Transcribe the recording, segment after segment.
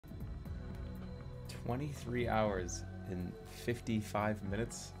23 hours and 55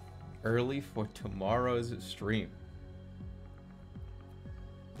 minutes early for tomorrow's stream.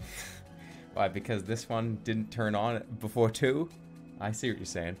 Why? Because this one didn't turn on before 2? I see what you're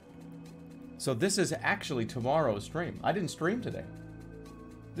saying. So this is actually tomorrow's stream. I didn't stream today.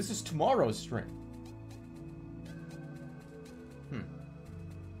 This is tomorrow's stream.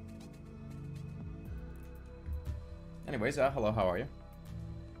 Anyways, hello, how are you?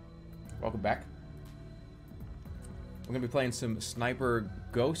 Welcome back. We're going to be playing some Sniper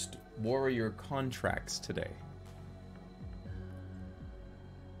Ghost Warrior Contracts today.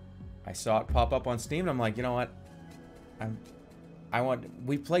 I saw it pop up on Steam and I'm like, you know what?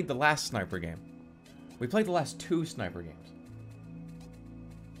 We played the last Sniper game. We played the last 2 Sniper games.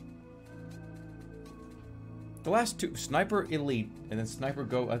 The last 2, Sniper Elite and then Sniper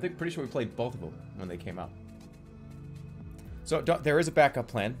Go. I think pretty sure we played both of them when they came out. So there is a backup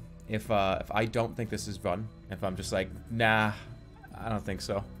plan if I don't think this is fun. If I'm just like, nah, I don't think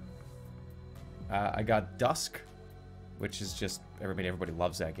so. I got Dusk, which is just everybody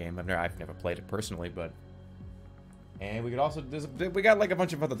loves that game. I've never played it personally, but and we could also we got like a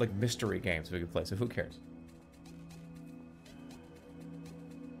bunch of other like mystery games we could play. So who cares?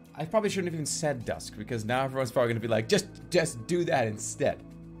 I probably shouldn't have even said Dusk because now everyone's probably gonna be like, just do that instead.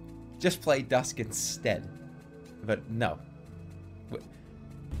 Just play Dusk instead. But no.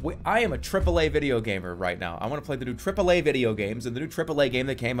 I am a AAA video gamer right now. I want to play the new AAA video games, and the new AAA game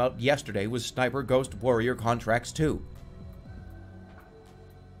that came out yesterday was Sniper Ghost Warrior Contracts 2.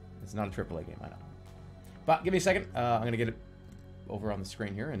 It's not a AAA game, I know. But give me a second. I'm going to get it over on the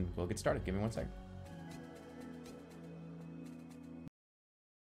screen here, and we'll get started. Give me 1 second.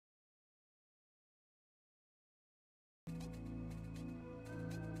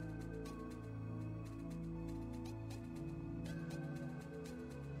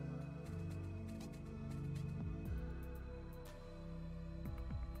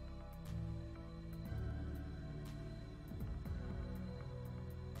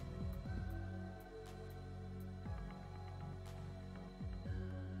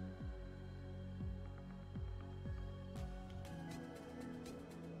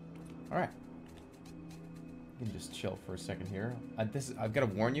 Alright. You can just chill for a second here. I've got to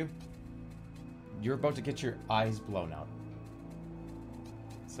warn you. You're about to get your eyes blown out.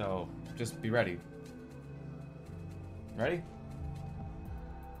 So, just be ready. Ready?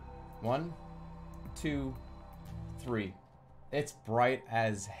 1, 2, 3. It's bright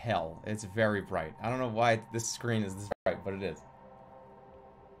as hell. It's very bright. I don't know why this screen is this bright, but it is.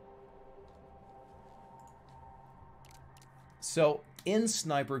 So, in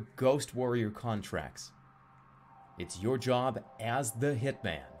Sniper Ghost Warrior Contracts, it's your job as the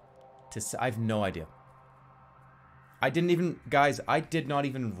hitman to I have no idea. I did not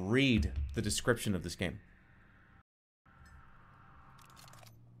even read the description of this game.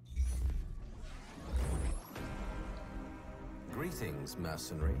 Greetings,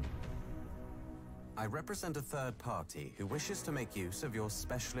 mercenary. I represent a third party who wishes to make use of your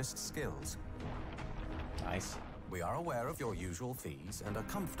specialist skills. Nice. We are aware of your usual fees and are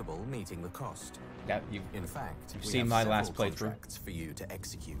comfortable meeting the cost. Yeah, in fact, you've seen my last playthrough. Contracts for you to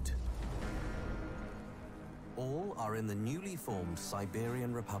execute. All are in the newly formed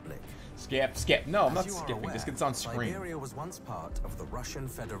Siberian Republic. Skip. No, I'm not skipping. Aware, this gets on screen. Siberia was once part of the Russian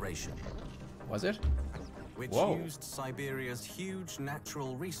Federation. Was it? Which used Siberia's huge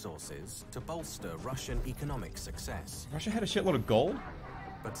natural resources to bolster Russian economic success. Russia had a shitload of gold?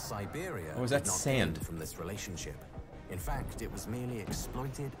 But Siberia or was that did not sand gain from this relationship? In fact, it was merely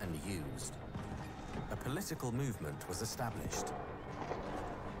exploited and used. A political movement was established.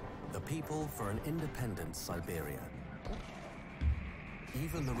 The People for an Independent Siberia.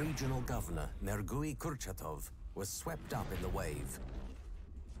 Even the regional governor, Nergui Kurchatov, was swept up in the wave.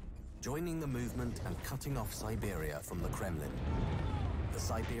 Joining the movement and cutting off Siberia from the Kremlin. The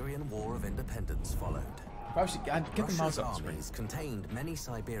Siberian War of Independence followed. Get the mouse up Russia's armies contained many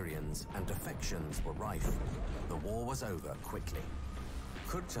Siberians and defections were rife. The war was over quickly.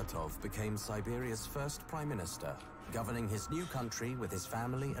 Kurchatov became Siberia's first prime minister, governing his new country with his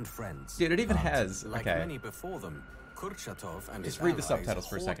family and friends. Dude, it even has... Like many before them, Kurchatov and just his read the subtitles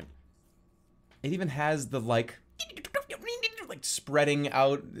for a second. It even has the, like spreading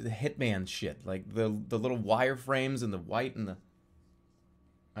out Hitman shit. Like, the little wireframes and the white and the...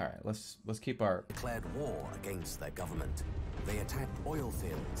 Alright, let's keep our... Declared war against their government. They attacked oil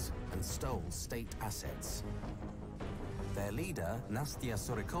fields and stole state assets. Their leader, Nastya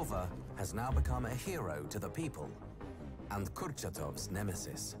Surikova, has now become a hero to the people, and Kurchatov's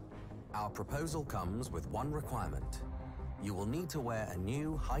nemesis. Our proposal comes with one requirement. You will need to wear a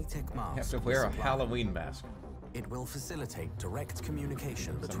new high-tech mask. You have to wear a Halloween mask. It will facilitate direct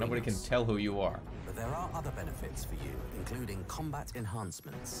communication between so nobody can us. tell who you are. But there are other benefits for you, including combat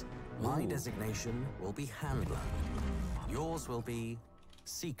enhancements. My designation will be Handler. Yours will be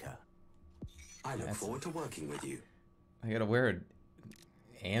Seeker. I look forward to working with you. I gotta wear an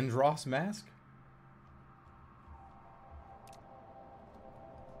Andros mask?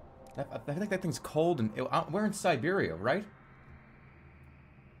 I think that thing's cold and... We're in Siberia, right?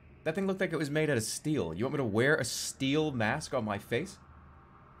 That thing looked like it was made out of steel. You want me to wear a steel mask on my face?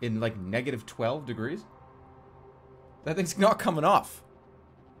 In, like, negative 12 degrees? That thing's not coming off.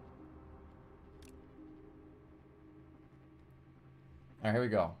 Alright, here we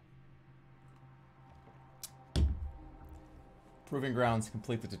go. Proving Grounds,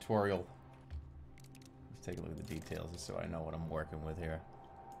 complete the tutorial. Let's take a look at the details just so I know what I'm working with here.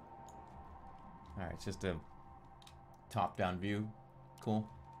 Alright, it's just a top-down view. Cool.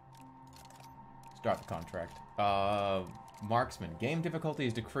 Start the contract. Marksman. Game difficulty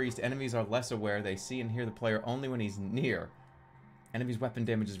is decreased. Enemies are less aware. They see and hear the player only when he's near. Enemies' weapon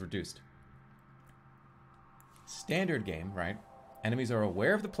damage is reduced. Standard game, right? Enemies are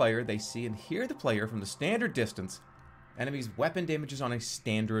aware of the player. They see and hear the player from the standard distance. Enemies' weapon damage is on a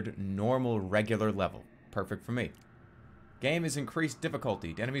standard, normal, regular level. Perfect for me. Game is increased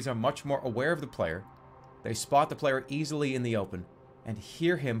difficulty. Enemies are much more aware of the player. They spot the player easily in the open and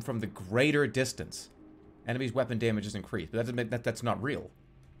hear him from the greater distance. Enemies' weapon damage is increased, but that's not real.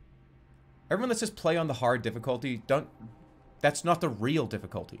 Everyone that says play on the hard difficulty, that's not the real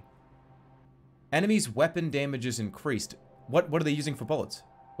difficulty. Enemies' weapon damage is increased. What are they using for bullets?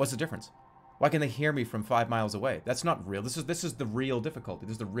 What's the difference? Why can they hear me from 5 miles away? That's not real. This is the real difficulty.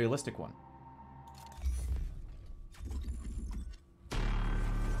 This is the realistic one.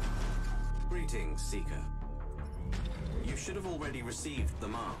 Greetings, Seeker. You should have already received the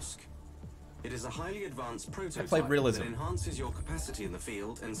mask. It is a highly advanced prototype that enhances your capacity in the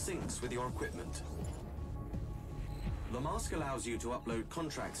field and syncs with your equipment. The mask allows you to upload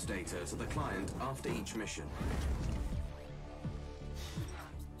contracts data to the client after each mission.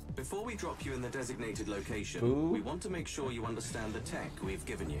 Before we drop you in the designated location, we want to make sure you understand the tech we've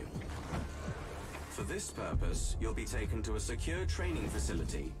given you. For this purpose, you'll be taken to a secure training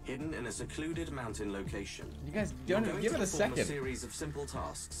facility hidden in a secluded mountain location. You guys don't give it a second. A series of simple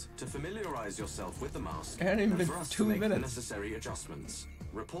tasks to familiarize yourself with the mask and for us 2 to make minutes. the necessary adjustments.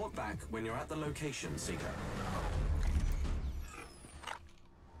 Report back when you're at the location, Seeker.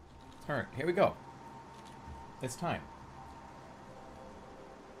 Alright, here we go. It's time.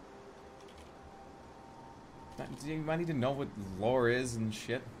 I need to know what lore is and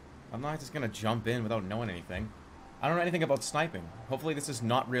shit. I'm not just gonna jump in without knowing anything. I don't know anything about sniping. Hopefully this is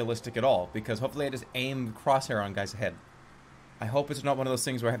not realistic at all, because hopefully I just aim the crosshair on guys' head. I hope it's not one of those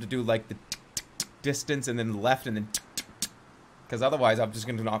things where I have to do like the distance and then left and then because otherwise I'm just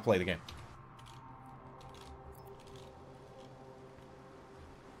gonna not play the game.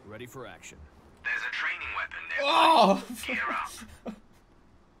 Ready for action. There's a training weapon there. Oh! Gear up.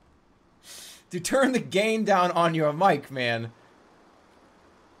 Dude, turn the gain down on your mic, man.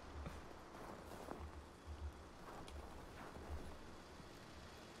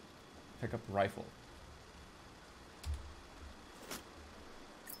 Pick up rifle.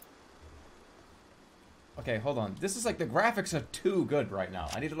 Okay, hold on. This is like, the graphics are too good right now.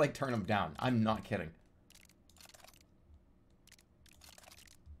 I need to like turn them down. I'm not kidding.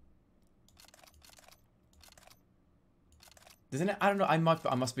 Doesn't it? I don't know.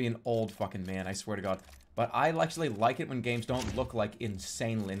 I must be an old fucking man. I swear to God. But I actually like it when games don't look like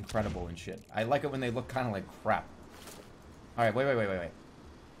insanely incredible and shit. I like it when they look kind of like crap. All right, wait.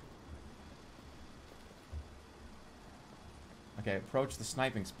 Okay, approach the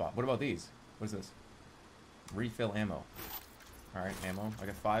sniping spot. What about these? What is this? Refill ammo. Alright, ammo. I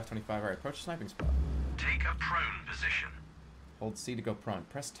got 525. Alright, approach the sniping spot. Take a prone position. Hold C to go prone.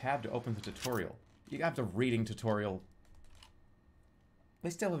 Press tab to open the tutorial. You have the reading tutorial. They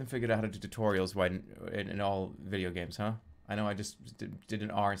still haven't figured out how to do tutorials in all video games, huh? I know I just did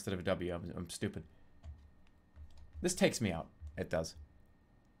an R instead of a W. I'm stupid. This takes me out. It does.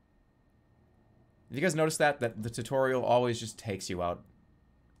 Have you guys noticed that the tutorial always just takes you out?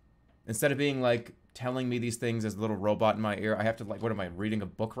 Instead of being like telling me these things as a little robot in my ear, I have to like, what am I, reading a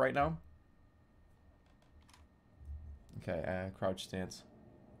book right now? Okay, crouch stance.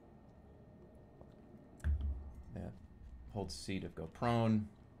 Yeah. Hold C to go prone.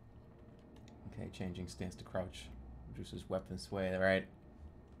 Okay, changing stance to crouch. Reduces weapon sway, alright.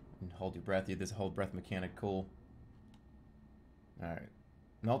 And hold your breath. There's a hold breath mechanic, cool. Alright.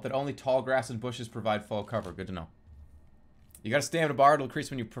 Note that only tall grass and bushes provide full cover. Good to know. You got a stamina bar. It'll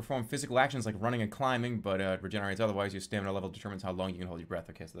increase when you perform physical actions like running and climbing, but it regenerates otherwise. Your stamina level determines how long you can hold your breath.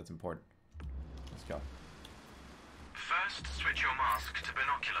 Okay, so that's important. Let's go. First, switch your mask to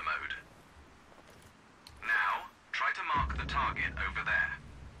binocular mode. Now, try to mark the target over there.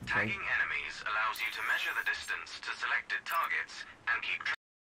 Tagging enemies allows you to measure the distance to selected targets and keep track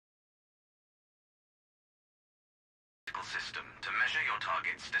of the system to measure your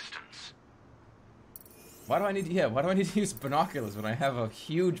target's distance. Why do I need to use binoculars when I have a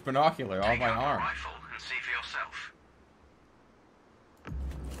huge binocular on my arm? Rifle and see for yourself.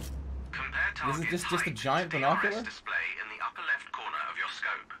 Compare This is just a giant binocular? display in the upper left corner of your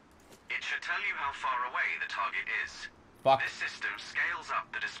scope. It should tell you how far away the target is. Fuck. This system scales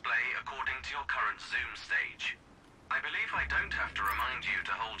up the display according to your current zoom stage. I believe I don't have to remind you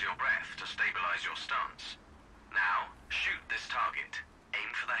to hold your breath to stabilize your stance. Now, shoot this target.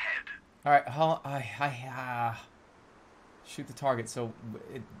 Aim for the head. All right, shoot the target. So,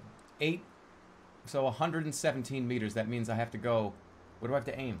 117 meters. That means I have to go. Where do I have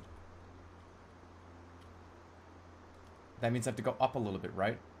to aim? That means I have to go up a little bit,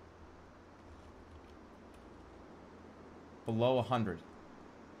 right? Below 100.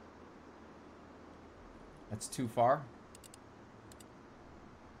 That's too far.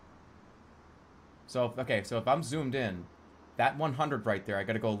 So, okay, so if I'm zoomed in, that 100 right there, I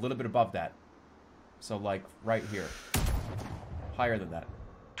gotta go a little bit above that. So, like, right here. Higher than that.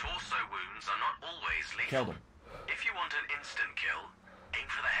 Torso wounds are not always lethal. Killed him. If you want an instant kill, aim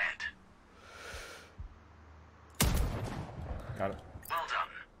for the head. Got it. Well done.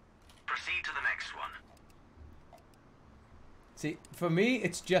 Proceed to the next one. See, for me,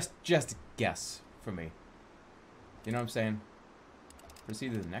 it's just a guess for me. You know what I'm saying?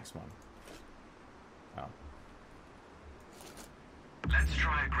 Proceed to the next one. Oh. Let's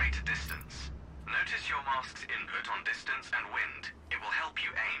try a greater distance. Notice your mask's input on distance and wind. It will help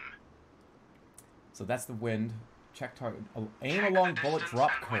you aim. So that's the wind. Check target. Aim Check along the bullet distance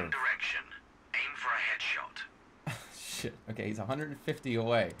drop and curve. wind direction. Aim for a headshot. Shit. Okay, he's 150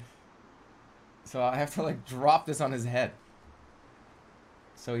 away. So I have to, like, drop this on his head.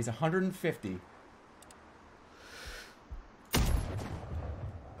 So he's 150. Your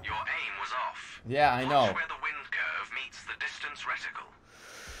aim was off. Yeah, I know. Watch where the wind curve meets the distance reticle.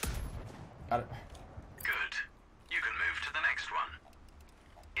 Got it. Good. You can move to the next one.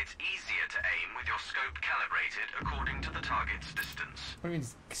 It's easier to aim with your scope calibrated according to the target's distance. What do you mean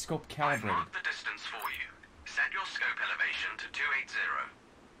scope I've calibrated? marked the distance for you. Set your scope elevation to 280.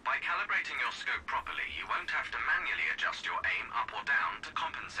 By calibrating your scope properly, you won't have to manually adjust your aim up or down to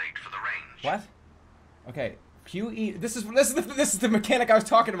compensate for the range. What? Okay. QE. This is the mechanic I was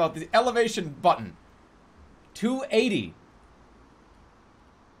talking about. The elevation button. 280.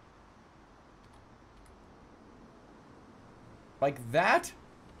 Like that?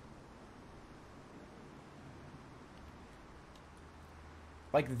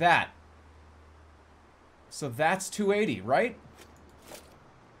 Like that. So that's 280, right?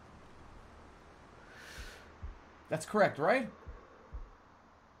 That's correct, right?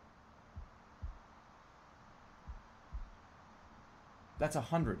 That's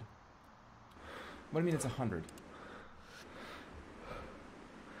 100. What do you mean it's 100?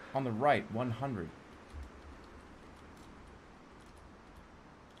 On the right, 100.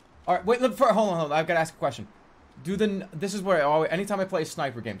 All right, wait. Hold on. I've got to ask a question. This is where I always, anytime I play a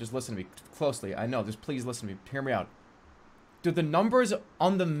sniper game, just listen to me closely. I know, just please listen to me. Hear me out. Do the numbers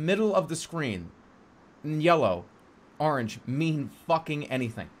on the middle of the screen, in yellow, orange, mean fucking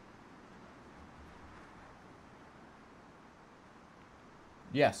anything?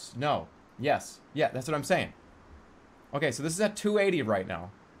 Yes. No. Yes. Yeah, that's what I'm saying. Okay, so this is at 280 right now.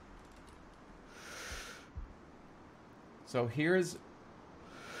 So here's...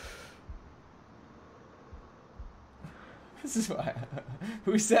 This is why...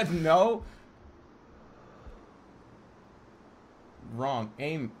 Who said no? Wrong.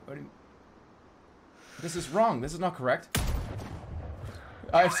 Aim. This is wrong. This is not correct.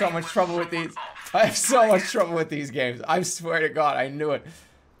 I have so much trouble with these. I have so much trouble with these games. I swear to God, I knew it.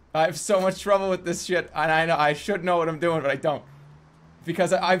 I have so much trouble with this shit, and I know I should know what I'm doing, but I don't.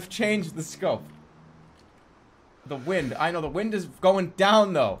 Because I've changed the scope. The wind. I know the wind is going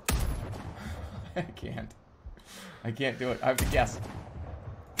down, though. I can't. I can't do it. I have to guess.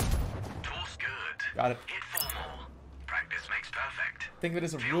 Tool's good. Got it. Hit 4 more. Practice makes perfect. Think of it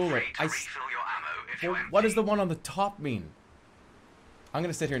as a Feel ruler. free to refill your ammo if Well, you're what does empty. the one on the top mean? I'm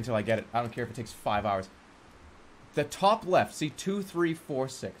gonna sit here until I get it. I don't care if it takes 5 hours. The top left, see 2, 3, 4,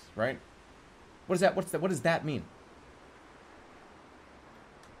 6, right? What is that? What does that mean?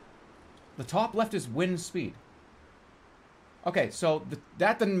 The top left is wind speed. Okay, so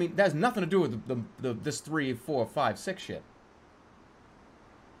that doesn't mean... That has nothing to do with this 3, 4, 5, 6 shit.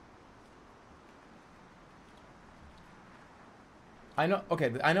 I know...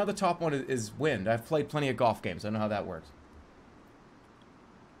 Okay, I know the top one is wind. I've played plenty of golf games. I know how that works.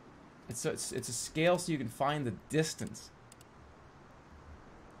 It's a scale so you can find the distance.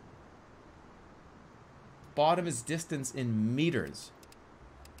 Bottom is distance in meters.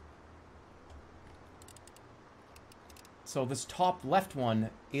 So this top left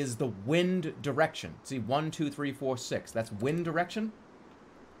one is the wind direction. See, 1, 2, 3, 4, 6. That's wind direction.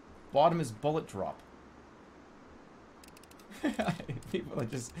 Bottom is bullet drop. People are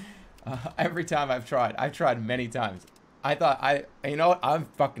just... every time I've tried many times. I thought, you know what? I'm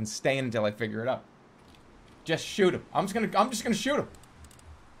fucking staying until I figure it out. Just shoot him. I'm just gonna shoot him.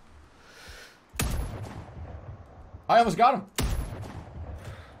 I almost got him.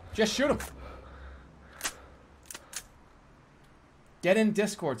 Just shoot him. Get in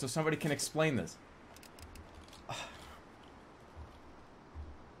Discord so somebody can explain this.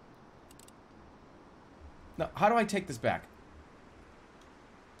 Now, how do I take this back?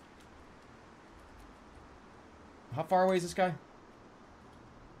 How far away is this guy?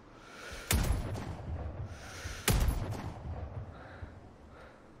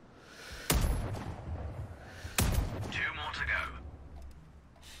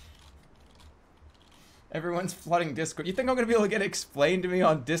 Everyone's flooding Discord. You think I'm going to be able to get it explained to me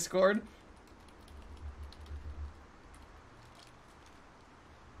on Discord?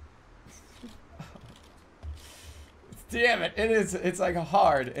 Damn it. It's like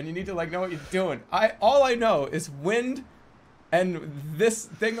hard and you need to like know what you're doing. All I know is wind and this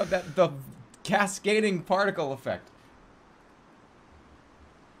thing of the cascading particle effect.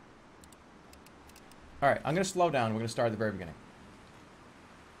 All right, I'm going to slow down. We're going to start at the very beginning.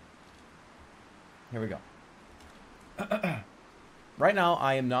 Here we go. Right now,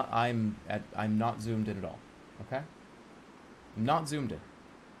 I'm not zoomed in at all. Okay? I'm not zoomed in.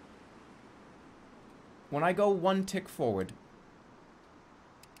 When I go one tick forward,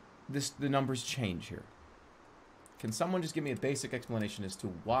 the numbers change here. Can someone just give me a basic explanation as to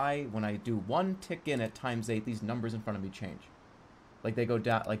why, when I do one tick in at ×8, these numbers in front of me change? Like they go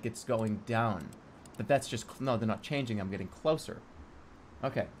down, like it's going down. But that's just, no, they're not changing. I'm getting closer.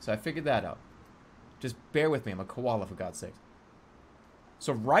 Okay, so I figured that out. Just bear with me. I'm a koala, for God's sake.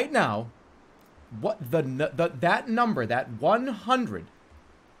 So right now, what that number, that 100,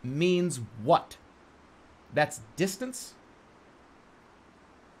 means what? That's distance.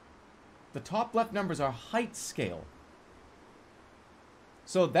 The top left numbers are height scale.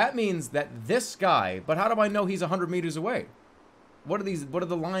 So that means that this guy, but how do I know he's 100 meters away? What are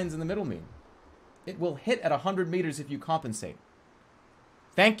the lines in the middle mean? It will hit at 100 meters if you compensate.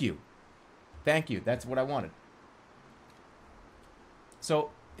 Thank you. Thank you. That's what I wanted. So,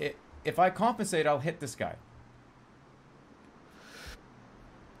 if I compensate, I'll hit this guy.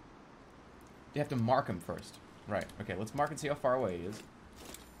 You have to mark him first. Right. Okay, let's mark and see how far away he is.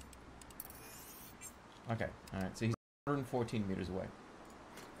 Okay. Alright, so he's 114 meters away.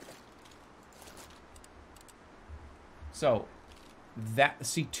 So,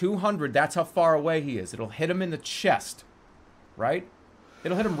 see, 200, that's how far away he is. It'll hit him in the chest. Right?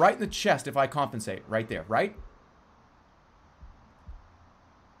 It'll hit him right in the chest if I compensate. Right there, right?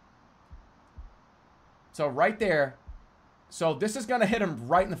 So right there. So this is going to hit him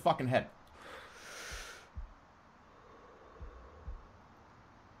right in the fucking head.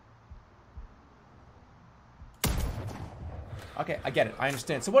 Okay, I get it. I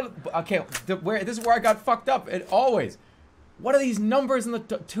understand. So what... Okay, this is where I got fucked up. It always... What are these numbers in the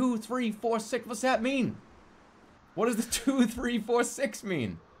 2, 3, 4, 6? What's that mean? What does the 2, 3, 4, 6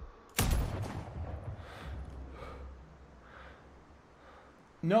 mean?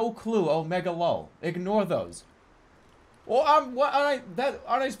 No clue. Omega low. Ignore those. Well, aren't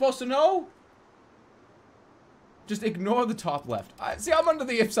I supposed to know? Just ignore the top left. See, I'm under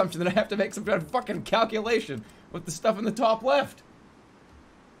the assumption that I have to make some kind of fucking calculation with the stuff in the top left.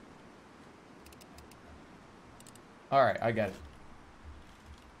 Alright, I get it.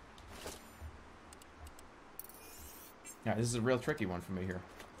 Yeah, this is a real tricky one for me here.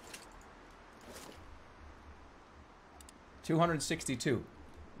 262.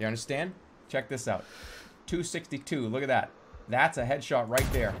 You understand? Check this out. 262. Look at that. That's a headshot right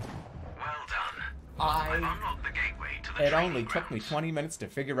there. Well done. I've unlocked the gateway to the It only took me 20 minutes to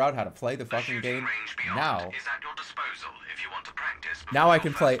figure out how to play the fucking game. Now, is at your disposal if you want to practice. now I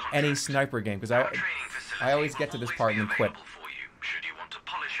can play any sniper game because I always get to this part and then quit. Should you want to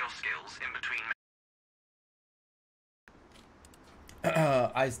polish your skills in between.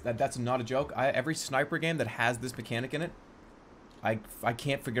 That's not a joke. Every sniper game that has this mechanic in it, I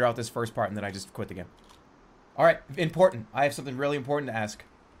can't figure out this first part, and then I just quit the game. Alright, important. I have something really important to ask.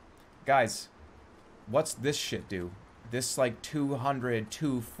 Guys, what's this shit do? This, like, 200,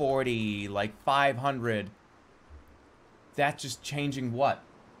 240, like, 500. That's just changing what?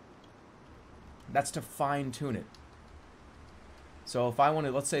 That's to fine-tune it. So if I want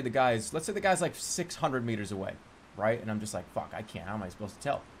to, let's say the guy's like 600 meters away, right? And I'm just like, fuck, I can't. How am I supposed to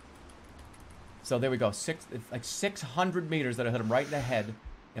tell? So there we go. Like 600 meters that I hit him right in the head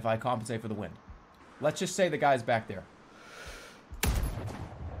if I compensate for the wind. Let's just say the guy's back there.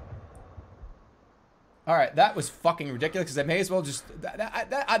 Alright, that was fucking ridiculous because I may as well just...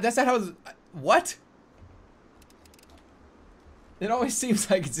 that's not how... What? It always seems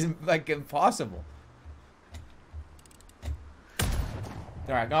like it's like impossible.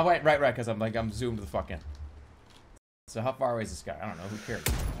 Alright, no, wait, right, because I'm zoomed the fuck in. So how far away is this guy? I don't know, who cares?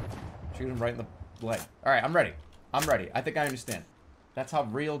 Shoot him right in the leg. Alright, I'm ready. I'm ready. I think I understand. That's how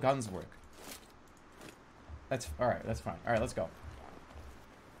real guns work. That's, alright, that's fine. Alright, let's go.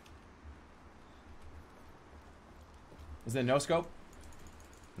 Is there no scope?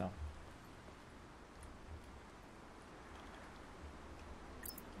 No.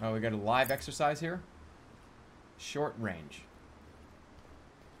 Oh, we got a live exercise here. Short range.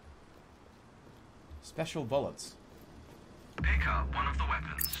 Special bullets. Pick up one of the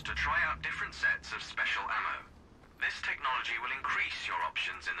weapons to try out different sets of special ammo. This technology will increase your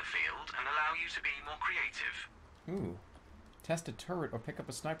options in the field and allow you to be more creative. Ooh. Test a turret or pick up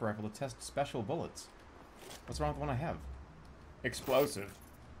a sniper rifle to test special bullets. What's wrong with the one I have? Explosive.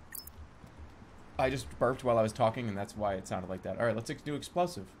 I just burped while I was talking, and that's why it sounded like that. Alright, let's do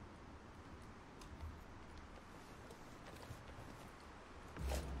explosive.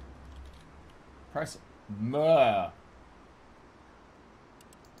 Press.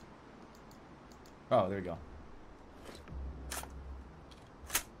 Oh, there we go.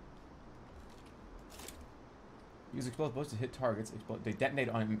 Use explosive bullets to hit targets. They detonate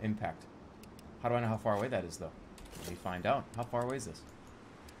on impact. How do I know how far away that is, though? Let me find out. How far away is this?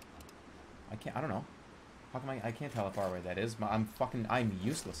 I don't know. How come I can't tell how far away that is? I'm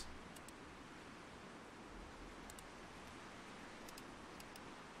useless.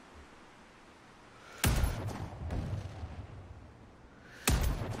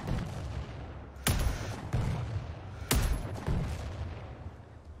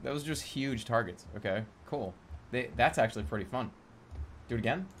 Those are just huge targets. Okay, cool. That's actually pretty fun. Do it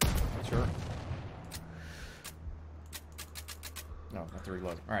again? Sure. No, have to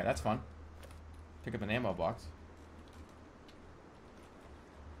reload. Alright, that's fun. Pick up an ammo box.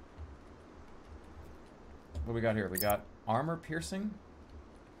 What do we got here? We got armor piercing.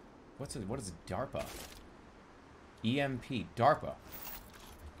 What is DARPA? EMP. DARPA.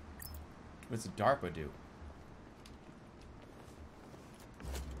 What's DARPA do?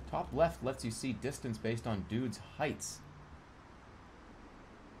 Top left lets you see distance based on dudes' heights.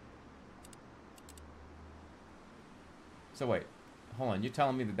 So wait, hold on. You're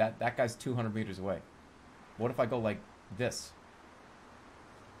telling me that guy's 200 meters away. What if I go like this?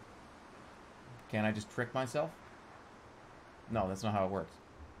 Can I just trick myself? No, that's not how it works.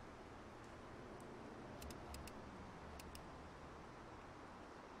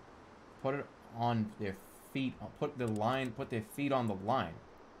 Put it on their feet. Put their feet on the line.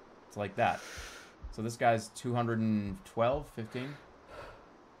 It's like that. So this guy's 212, 15.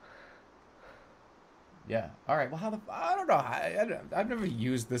 Yeah. All right. Well, I don't know. I've never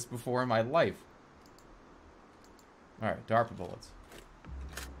used this before in my life. All right. DARPA bullets.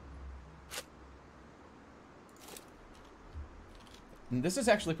 And this is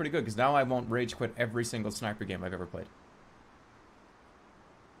actually pretty good because now I won't rage quit every single sniper game I've ever played.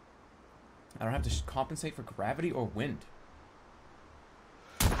 I don't have to compensate for gravity or wind.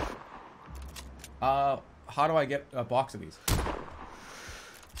 How do I get a box of these?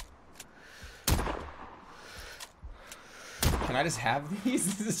 Can I just have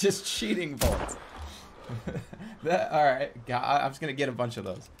these? This is just cheating bullets. Alright, I'm just gonna get a bunch of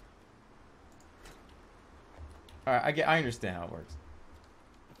those. Alright, I understand how it works.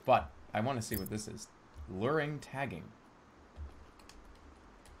 But, I want to see what this is. Luring tagging.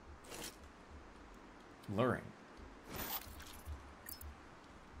 Luring.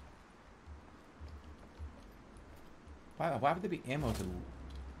 Why would there be ammo to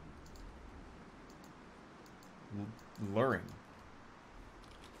luring?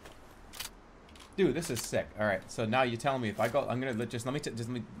 Dude, this is sick. All right, so now you're telling me if I go, I'm gonna just let me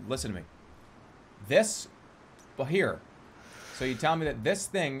listen to me. This, well, here. So you tell me that this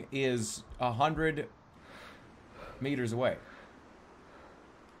thing is 100 meters away.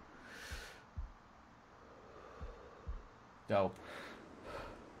 Dope.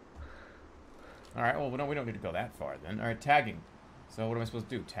 Alright, well, we don't need to go that far then. Alright, tagging. So what am I supposed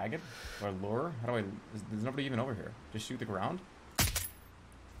to do? Tag it? Or lure? How do I... There's nobody even over here. Just shoot the ground?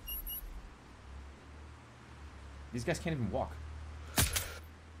 These guys can't even walk.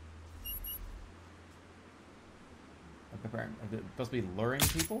 Are they supposed to be luring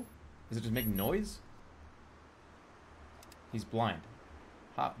people? Does it just make noise? He's blind.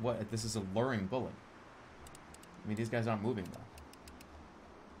 What? This is a luring bullet. I mean, these guys aren't moving, though.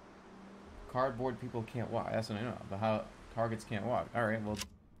 Cardboard people can't walk. That's what I know. But how targets can't walk. Alright, well...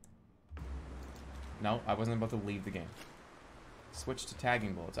 No, I wasn't about to leave the game. Switch to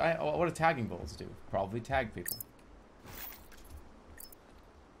tagging bullets. What do tagging bullets do? Probably tag people.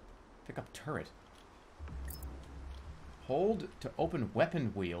 Pick up turret. Hold to open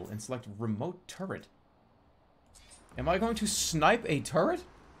weapon wheel and select remote turret. Am I going to snipe a turret?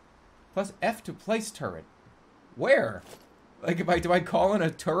 Plus F to place turret. Where? Like, do I call in a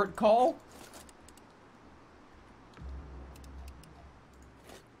turret call?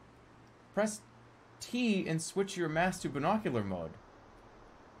 Press T and switch your mass to binocular mode.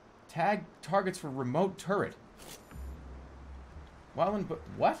 Tag targets for remote turret. While in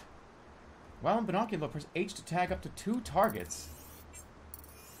binocular, press H to tag up to 2 targets.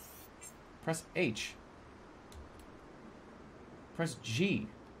 Press H. Press G.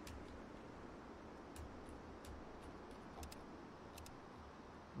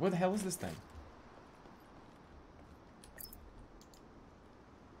 Where the hell is this thing?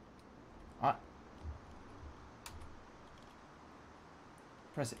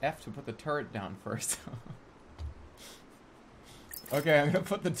 Press F to put the turret down first. Okay, I'm gonna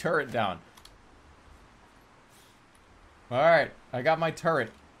put the turret down. Alright, I got my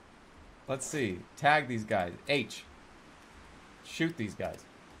turret. Let's see. Tag these guys. H. Shoot these guys.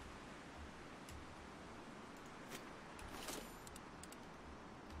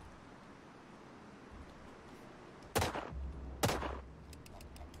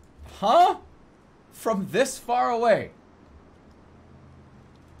 Huh? From this far away?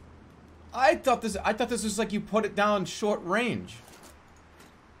 I thought this was like you put it down short range.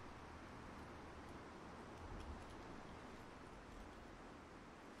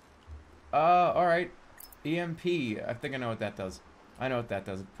 Alright. EMP. I think I know what that does. I know what that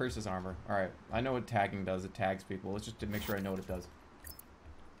does. It pierces armor. Alright. I know what tagging does. It tags people. Let's just to make sure I know what it does.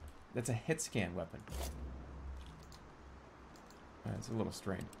 That's a hit scan weapon. It's a little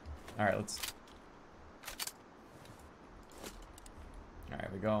strained. Alright, let's...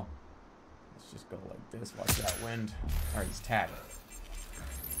 Alright, we go. Let's just go like this. Watch that wind. Alright, he's tagged.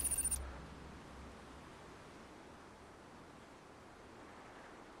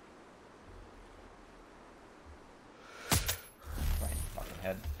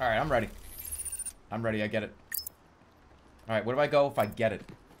 Head. Alright, I'm ready. I'm ready, I get it. Alright, where do I go if I get it?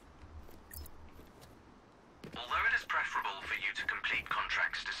 Although it is preferable for you to complete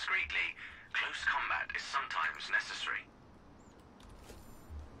contracts discreetly, close combat is sometimes necessary.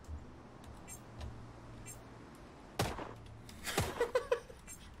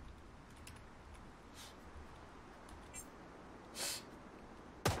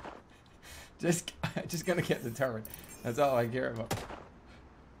 Just gonna get the turret. That's all I care about.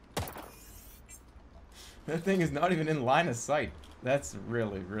 That thing is not even in line of sight. That's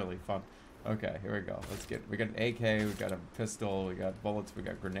really, really fun. Okay, here we go. We got an AK, we got a pistol, we got bullets, we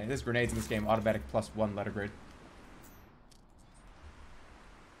got grenades. There's grenades in this game, automatic +1 letter grade.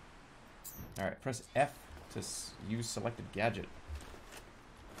 Alright, press F to use selected gadget.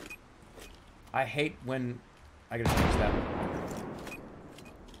 I hate when I gotta change that.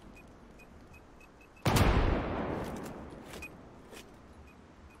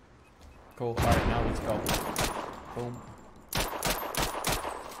 Cool. Alright, now let's go. Boom.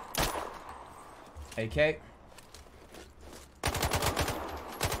 AK.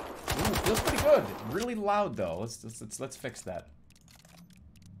 Ooh, feels pretty good. Really loud though. Let's fix that.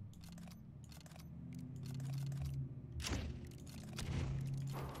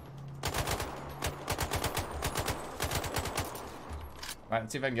 Alright,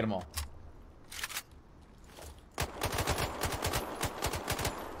 let's see if I can get them all.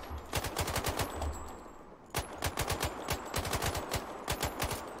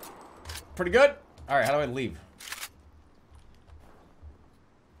 Pretty good. Alright, how do I leave?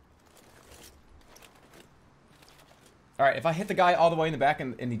 Alright, if I hit the guy all the way in the back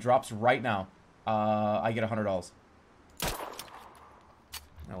and he drops right now, I get $100. Oh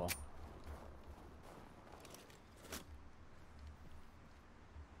well.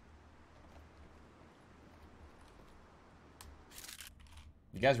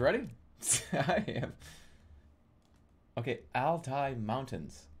 You guys ready? I am. Okay, Altai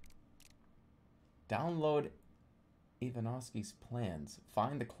Mountains. Download Ivanovsky's plans.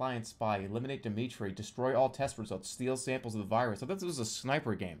 Find the client spy. Eliminate Dmitri. Destroy all test results. Steal samples of the virus. I thought this was a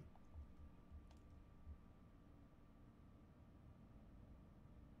sniper game.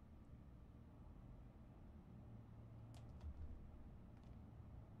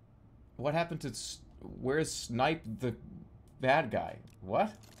 What happened to... Where's Snipe the bad guy?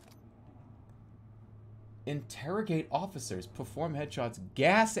 What? Interrogate officers. Perform headshots.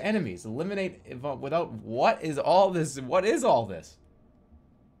 Gas enemies. Eliminate without... What is all this? What is all this?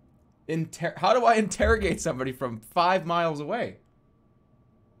 How do I interrogate somebody from 5 miles away?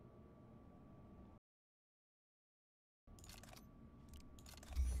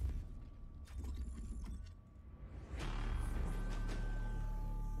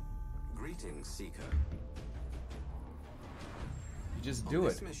 Greetings, Seeker. You just On do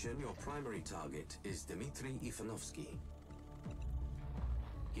this it. mission, your primary target is Dmitry Ivanovsky.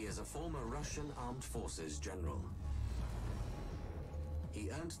 He is a former Russian Armed Forces general. He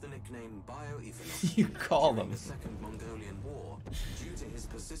earned the nickname Bio Ivanovsky You call during him. the Second Mongolian War due to his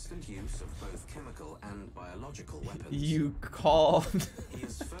persistent use of both chemical and biological weapons. You call... He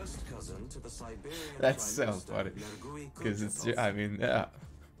is first cousin to the Siberian That's Prime so Minister funny. Nergui Because it's... Kurchatov. I mean, yeah.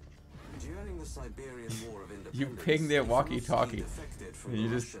 During the Siberian War of Independence, You ping their Ivanovsky walkie-talkie. defected from And the you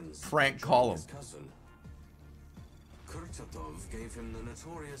just Russians, prank joining call his him. cousin. Kurchatov gave him the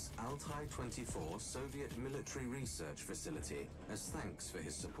notorious Altai-24 Soviet military research facility as thanks for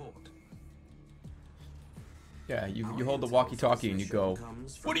his support. Yeah, you Our hold the intel walkie-talkie for and this you go, mission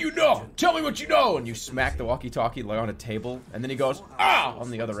comes from "What do you the know? agent Tell me what you know!" And you facility. smack the walkie-talkie like on a table, and then he goes, 4 hours "Ah!" before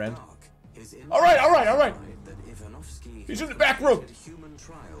on the other end. dark, his All right, all right, all right. intel that Ivanovsky He's has in the back room. completed human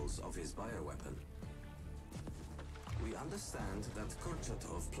trials of his bioweapon. We understand that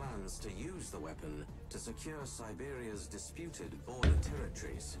Kurchatov plans to use the weapon to secure Siberia's disputed border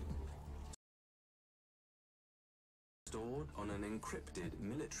territories. Stored on an encrypted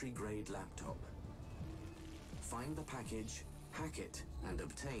military-grade laptop. Find the package, hack it, and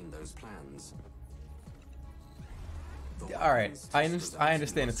obtain those plans. The All right, weapon's I test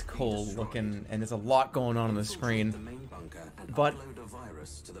understand results it's must be cool destroyed. looking, and there's a lot going on the Infiltrate screen. the main bunker and But- upload a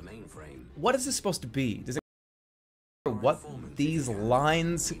virus to the mainframe. What is this supposed to be? Does it matter what these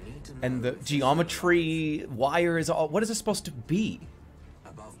lines and the geometry wires all? What is this supposed to be?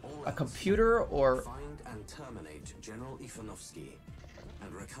 Above all A else, computer or? find and terminate General Ivanovsky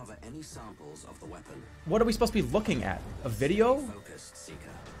and recover any samples of the weapon. What are we supposed to be looking at? A video? Focused, Seeker.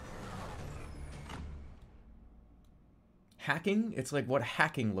 Hacking? It's like what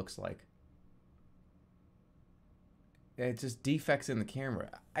hacking looks like. It's just defects in the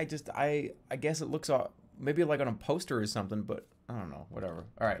camera. I guess it looks maybe like on a poster or something, but I don't know. Whatever.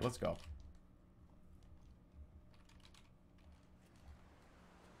 All right, let's go.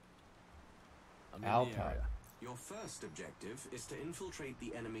 Altai. Your first objective is to infiltrate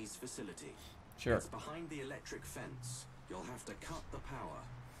the enemy's facility. Sure. It's behind the electric fence. You'll have to cut the power.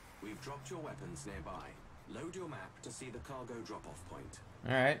 We've dropped your weapons nearby. Load your map to see the cargo drop-off point.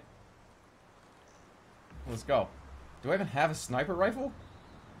 All right. Let's go. Do I even have a sniper rifle?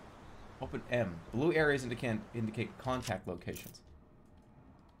 Open M. Blue areas indicate contact locations.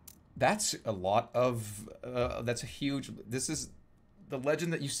 That's a lot of... that's a huge... This is the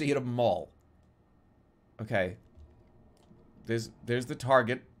legend that you see at a mall. Okay. There's the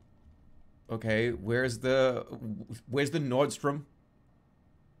target. Okay, where's the Nordstrom?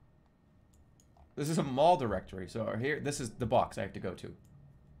 This is a mall directory. So here, this is the box I have to go to.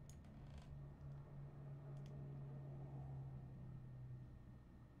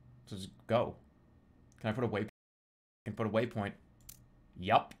 So just go. Can I put a waypoint? I can put a waypoint.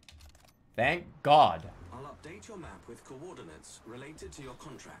 Yup. Thank God. I'll update your map with coordinates related to your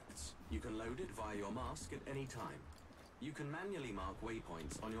contracts. You can load it via your mask at any time. You can manually mark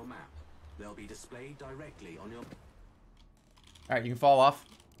waypoints on your map. They'll be displayed directly on your... Alright, you can fall off.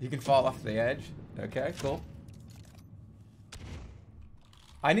 You can fall off the edge. Okay, cool.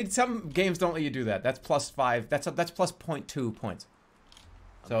 I need... Some games don't let you do that. That's +5. That's plus 0.2 points.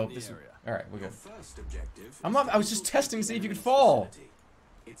 So, this... Alright, we're Your good. first objective I'm is not... to I was just infiltrate testing to the see if you could enemy's fall. facility.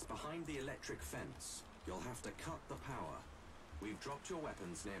 It's behind the electric fence. You'll have to cut the power. We've dropped your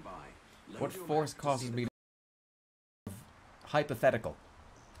weapons nearby. Load What your force map to causes see me the... to... Hypothetical.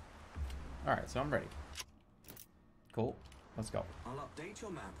 Alright, so I'm ready. Cool. Let's go. I'll update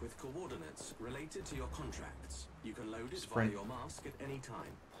your map with coordinates related to your contracts. You can load it Sprint. via your mask at any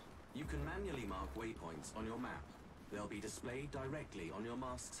time. You can manually mark waypoints on your map. They'll be displayed directly on your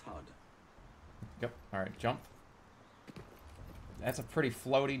mask's HUD. Yep. Alright, jump. That's a pretty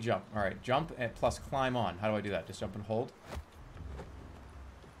floaty jump. Alright, jump and plus climb on. How do I do that? Just jump and hold?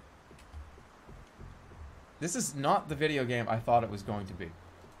 This is not the video game I thought it was going to be.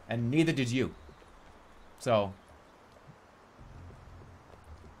 And neither did you. So,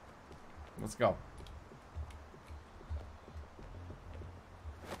 let's go.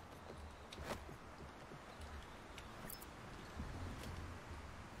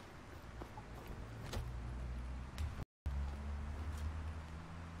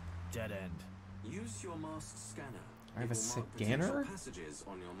 Dead end. Use your mast scanner. I have It a will mark scanner? potential passages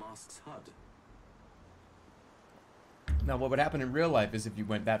on your mast's HUD. Now, what would happen in real life is if you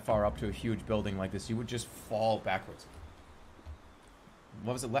went that far up to a huge building like this, you would just fall backwards.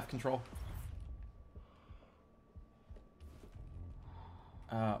 What was it? Left control?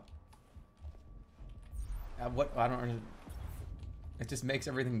 What? I don't know. It just makes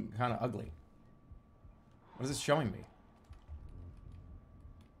everything kind of ugly. What is this showing me?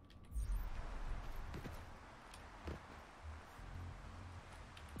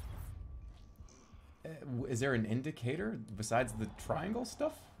 Is there an indicator besides the triangle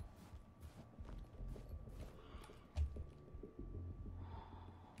stuff?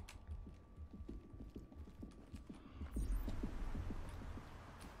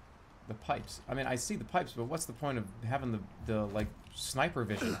 The pipes. I mean, I see the pipes, but what's the point of having the like sniper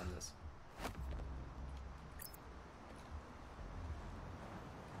vision on this?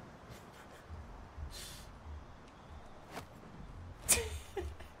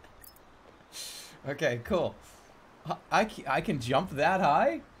 Okay, cool. I can jump that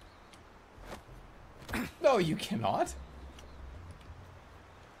high? No, you cannot.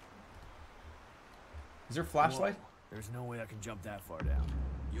 Is there a flashlight? Whoa. There's no way I can jump that far down.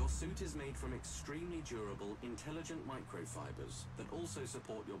 Your suit is made from extremely durable, intelligent microfibers that also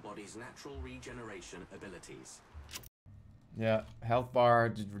support your body's natural regeneration abilities. Yeah, health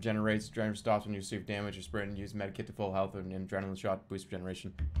bar regenerates, adrenaline stops when you receive damage or sprint, and use medikit to full health and adrenaline shot boost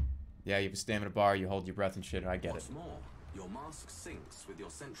regeneration. Yeah, you have a stamina bar, you hold your breath and shit, I get What's it. more, your mask syncs with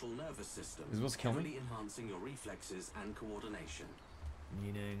your central nervous system, Is this kill me? heavily enhancing your reflexes and coordination.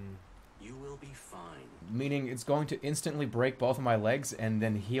 Meaning... You will be fine. Meaning it's going to instantly break both of my legs and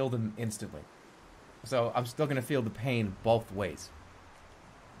then heal them instantly. So I'm still going to feel the pain both ways.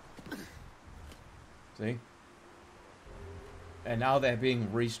 See? And now they're being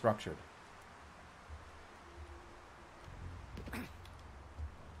restructured.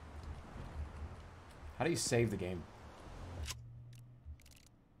 How do you save the game?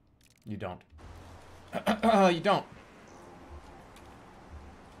 You don't. You don't.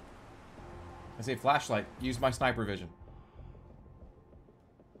 I say flashlight. Use my sniper vision.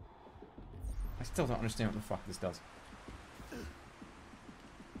 I still don't understand what the fuck this does.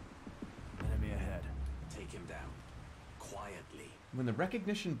 Enemy ahead. Take him down. Quietly. When the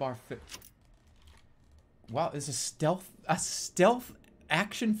recognition bar fit... Wow, is a stealth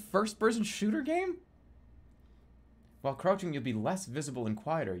action first-person shooter game? While crouching, you'll be less visible and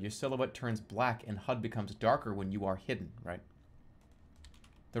quieter. Your silhouette turns black and HUD becomes darker when you are hidden, right?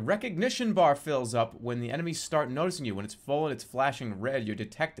 The recognition bar fills up when the enemies start noticing you. When it's full and it's flashing red, you're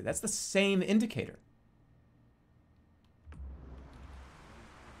detected. That's the same indicator.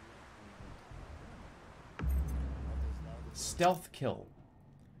 Stealth kill.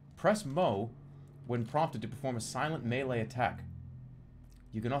 Press Mo when prompted to perform a silent melee attack.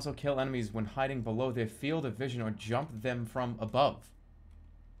 You can also kill enemies when hiding below their field of vision or jump them from above.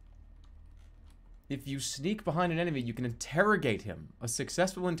 If you sneak behind an enemy, you can interrogate him. A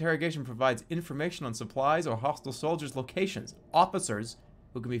successful interrogation provides information on supplies or hostile soldiers' locations. Officers,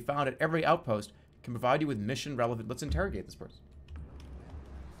 who can be found at every outpost, can provide you with mission relevant... Let's interrogate this person.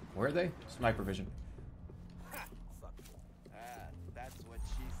 Where are they? Sniper vision. That's what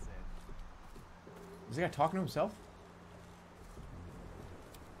she said. Is the guy talking to himself?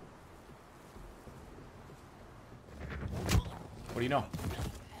 What do you know?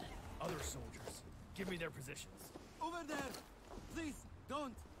 Other soldiers. Give me their positions. Over there! Please,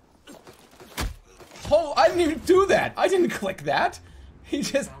 don't! Oh, I didn't even do that! I didn't click that! He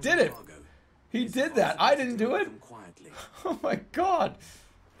just did it! He did that! I didn't do it! Oh my god!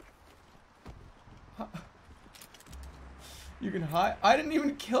 You can hide... I didn't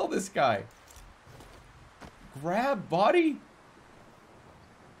even kill this guy! Grab body?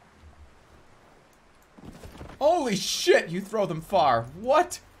 Holy shit, you throw them far.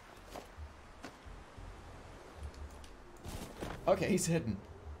 What? Okay, he's hidden.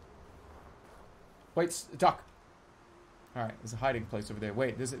 Wait, duck. Alright, there's a hiding place over there.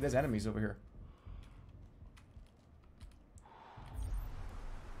 Wait, there's enemies over here.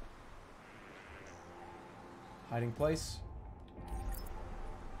 Hiding place.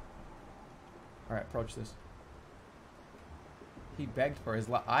 Alright, approach this. He begged for his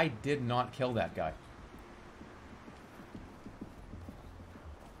life. I did not kill that guy.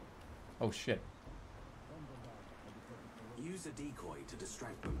 Oh shit. Use a decoy to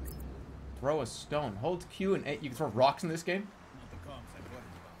distract them. Throw a stone. Hold Q and A. You can throw rocks in this game? Not the comms I'm worried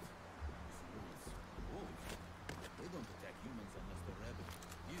about. Wolves. They don't attack humans unless they're rabid.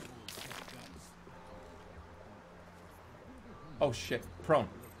 These wolves carry guns. Oh shit. Prone.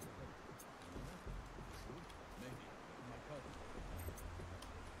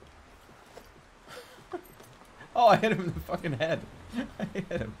 Oh, I hit him in the fucking head. I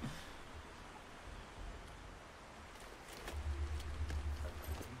hit him.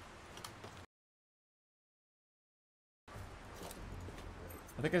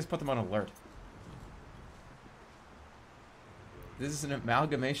 I think I just put them on alert. This is an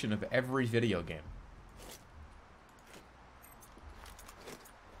amalgamation of every video game.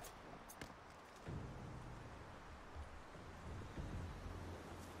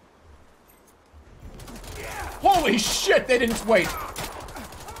 Holy shit, they didn't wait.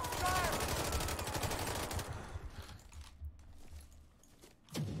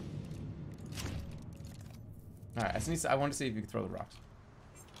 Alright, I want to see if you can throw the rocks.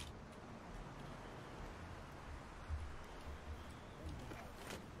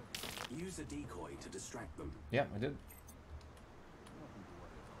 Use a decoy to distract them. Yeah, I did.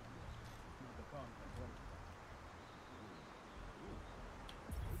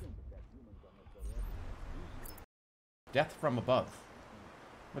 Death from above.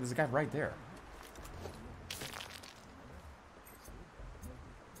 Well, there's a guy right there.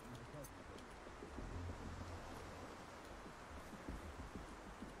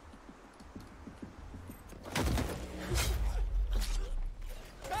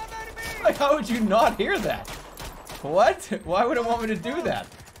 Like, how would you not hear that? What? Why would it want me to do that?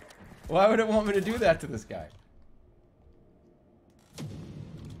 Why would it want me to do that to this guy?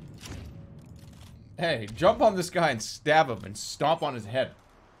 Hey, jump on this guy and stab him and stomp on his head.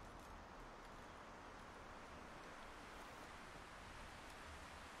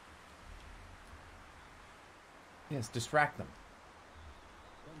 Yes, distract them.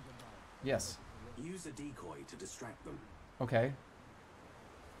 Yes. Use a decoy to distract them. Okay.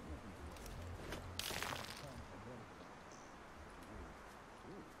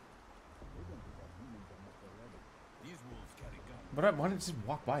 These wolves carry guns But why don't you just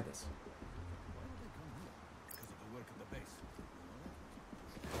walk by this? because of the work at the base.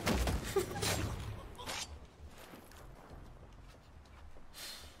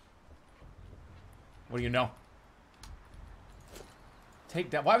 What do you know? Take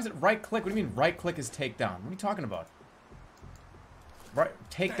down. Why was it right click? What do you mean right click is take down? What are you talking about? Right,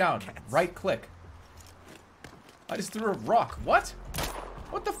 take down. Right click. I just threw a rock. What?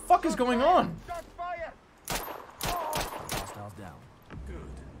 What the fuck is going on? Hostiles down. Good.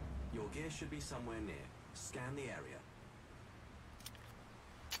 Your gear should be somewhere near. Scan the area.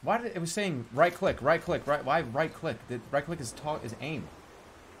 Why did it was saying right click, right click, right? Why right click? The right click is aim.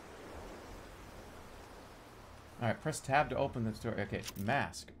 All right, press tab to open the door. Okay,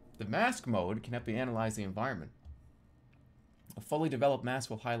 mask. The mask mode can help you analyze the environment. A fully developed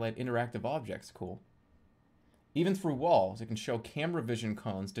mask will highlight interactive objects. Cool. Even through walls, it can show camera vision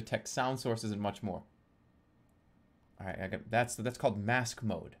cones, detect sound sources, and much more. All right, that's called mask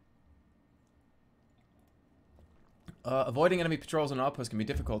mode. Avoiding enemy patrols and outposts can be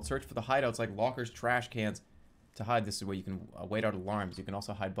difficult. Search for the hideouts like lockers, trash cans to hide. This is where you can wait out alarms. You can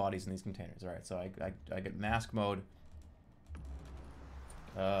also hide bodies in these containers. All right, so I get mask mode.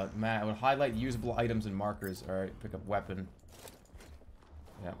 I would highlight usable items and markers. All right, pick up weapon.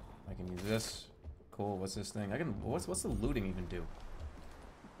 Yeah, I can use this. Cool. What's this thing? I can. What's the looting even do?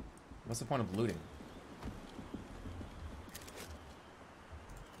 What's the point of looting?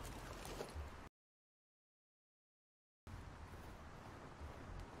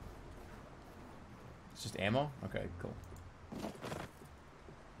 It's just ammo? Okay, cool.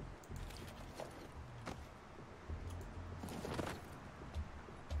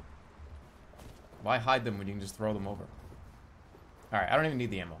 Why hide them when you can just throw them over? Alright, I don't even need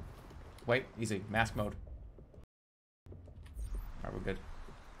the ammo. Wait, easy. Mask mode. Alright, we're good.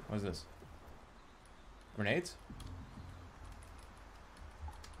 What is this? Grenades?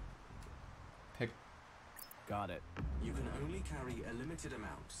 Pick. Got it. You can only carry a limited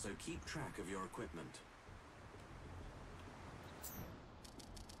amount, so keep track of your equipment.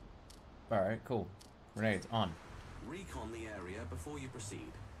 Alright, cool. Grenades, on. Recon the area before you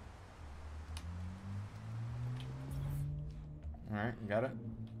proceed. Alright, got it.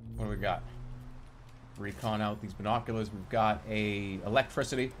 What do we got? Recon out these binoculars. We've got a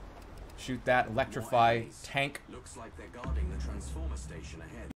electricity. Shoot that. Electrify. More enemies. Tank. Looks like they're guarding the transformer station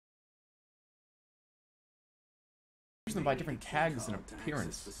ahead. them by different tags and To access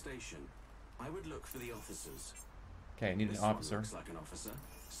appearance. the station, I would look for the officers. Okay, I need an This one officer. looks like an officer.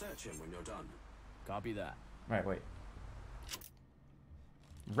 Search him when you're done. Copy that. Right, wait.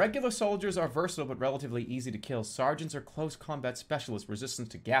 Regular soldiers are versatile but relatively easy to kill. Sergeants are close combat specialists resistant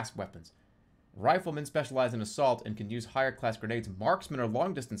to gas weapons. Riflemen specialize in assault and can use higher class grenades. Marksmen are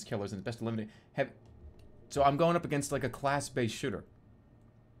long distance killers and best eliminate heavy. So I'm going up against like a class-based shooter.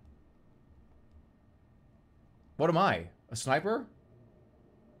 What am I? A sniper?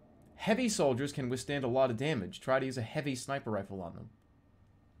 Heavy soldiers can withstand a lot of damage. Try to use a heavy sniper rifle on them.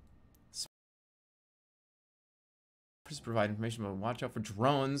 Provide information about watch out for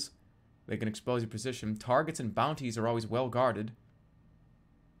drones. They can expose your position. Targets and bounties are always well guarded.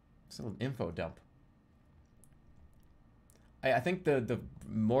 Still an info dump. I think the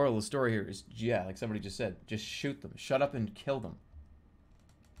moral of the story here is, yeah, like somebody just said, just shoot them. Shut up and kill them.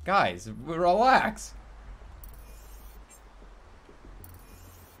 Guys, relax.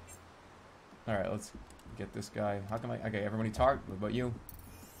 Alright, let's get this guy. How come I... Okay, everybody target. What about you?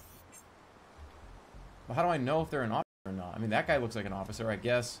 Well, how do I know if they're an officer or not? I mean, that guy looks like an officer, I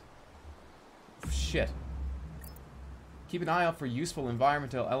guess. Shit. Keep an eye out for useful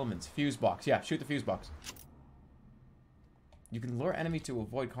environmental elements. Fuse box. Yeah, shoot the fuse box. You can lure enemy to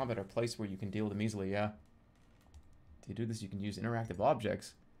avoid combat or place where you can deal with them easily, yeah. To do this, you can use interactive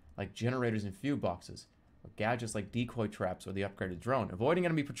objects like generators and fuse boxes, or gadgets like decoy traps or the upgraded drone. Avoiding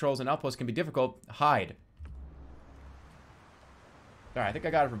enemy patrols and outposts can be difficult. Hide. Alright, I think I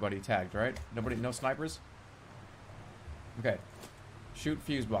got everybody tagged, right? Nobody, no snipers? Okay. Shoot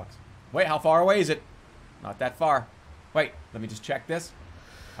fuse box. Wait, how far away is it? Not that far. Wait, let me just check this.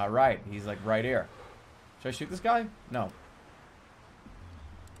 Alright, he's like right here. Should I shoot this guy? No.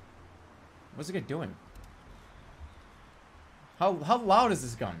 What's the guy doing? How loud is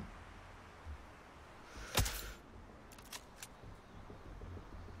this gun?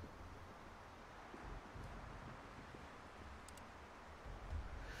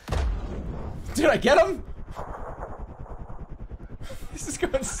 Did I get him? This is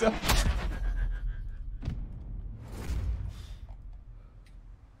going so...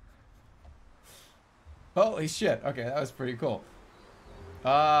 Holy shit. Okay, that was pretty cool.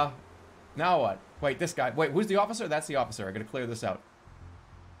 Now what? Wait, this guy. Wait, who's the officer? That's the officer. I gotta clear this out.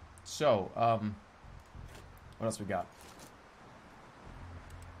 So, what else we got?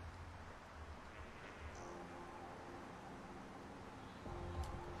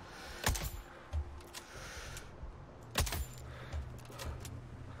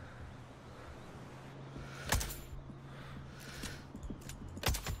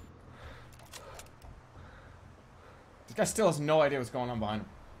 This guy still has no idea what's going on behind him.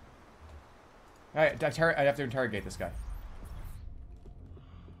 Alright, I have to interrogate this guy.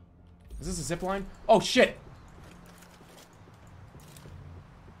 Is this a zip line? Oh, shit!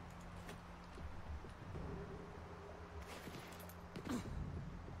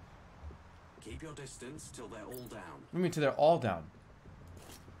 Keep your distance till they're all down. What do you mean till they're all down?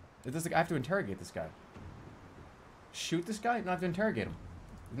 I have to interrogate this guy. Shoot this guy? No, I have to interrogate him.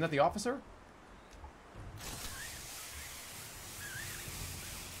 Isn't that the officer?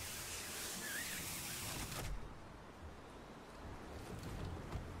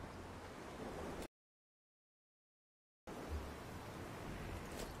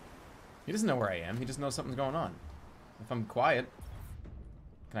 He doesn't know where I am. He just knows something's going on. If I'm quiet...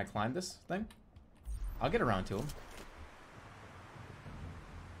 Can I climb this thing? I'll get around to him.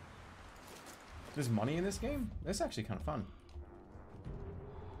 There's money in this game? This is actually kind of fun.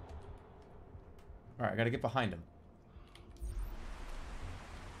 Alright, I gotta get behind him.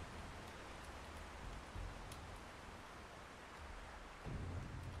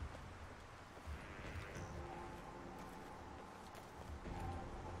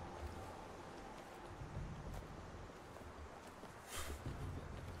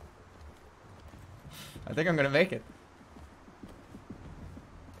 I think I'm gonna make it.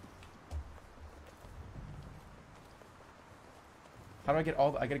 How do I get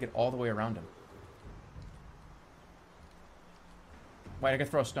all I gotta get all the way around him. Wait, I gotta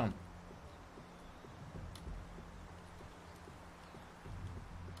throw a stone.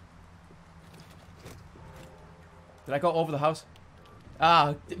 Did I go over the house?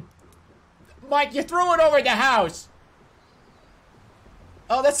 Ah, Mike, you threw it over the house!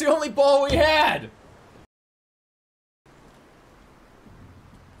 Oh, that's the only ball we had!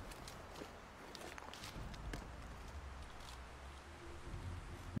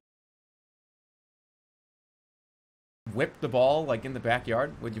 Whip the ball, like, in the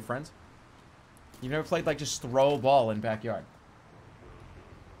backyard with your friends? You've never played, like, just throw a ball in backyard?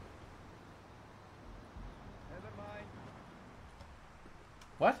 Never mind.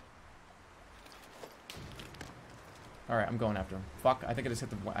 What? Alright, I'm going after him. Fuck, I think I just hit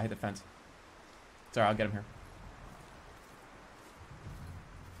the fence. Sorry, I'll get him here.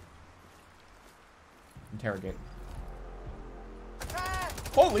 Interrogate.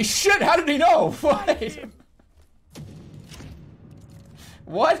 Holy shit, how did he know? What?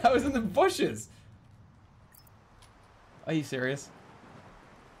 What? I was in the bushes. Are you serious?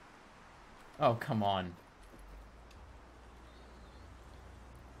 Oh, come on.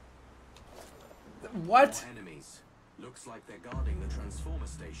 What? More enemies. Looks like they're guarding the transformer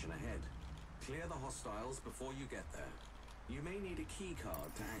station ahead. Clear the hostiles before you get there. You may need a key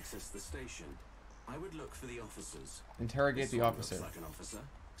card to access the station. I would look for the officers. Interrogate This the one officer. looks like an officer.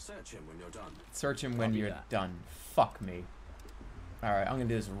 Search him when you're done. Search him when Copy you're that. done. Fuck me. Alright, I'm gonna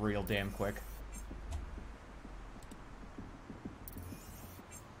do this real damn quick.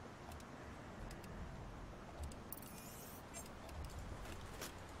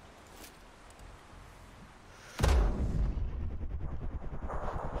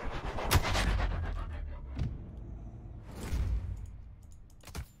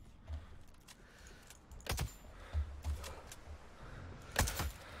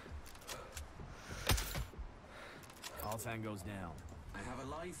 All tangos down. I have a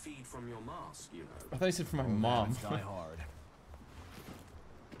live feed from your mask, you know. I thought you said from my Old mom. habits die hard.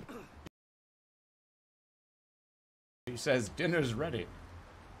 He says, dinner's ready.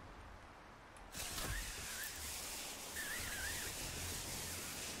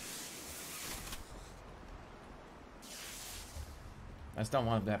 I just don't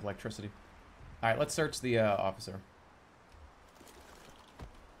want him to have electricity. Alright, let's search the officer.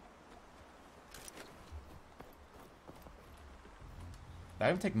 I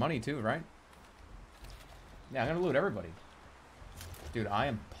don't take money too, right? Yeah, I'm gonna loot everybody. Dude, I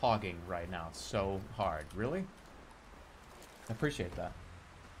am pogging right now so hard. Really? I appreciate that.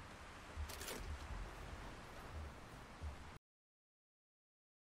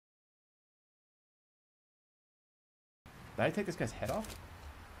 Did I take this guy's head off?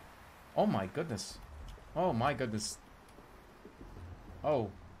 Oh my goodness. Oh my goodness.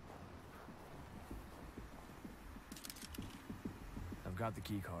 Oh. I've got the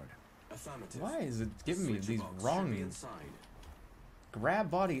key card. Affirmative. Why is it giving me Switcher these box should wrong... be inside.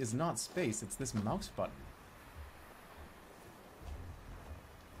 Grab body is not space, it's this mouse button.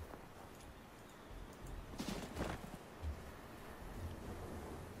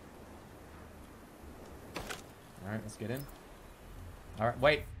 Alright, let's get in. Alright,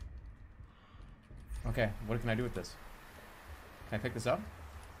 wait. Okay, what can I do with this? Can I pick this up?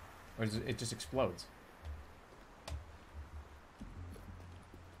 Or does it just explodes?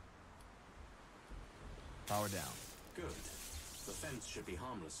 Power down. Good. The fence should be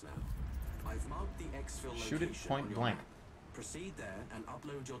harmless now. I've marked the exfil location Shoot it point on your blank. map. Proceed there and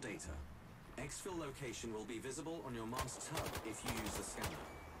upload your data. Exfil location will be visible on your mask's hub if you use the scanner.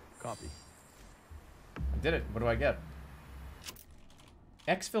 Copy. I did it. What do I get?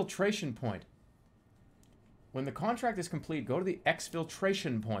 Exfiltration point. When the contract is complete, go to the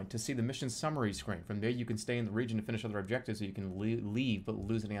exfiltration point to see the mission summary screen. From there, you can stay in the region to finish other objectives, so you can leave but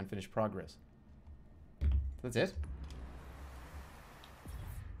lose any unfinished progress. That's it?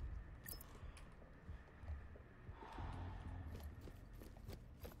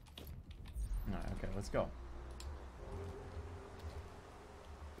 Alright, okay, let's go.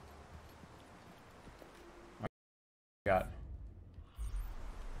 Got.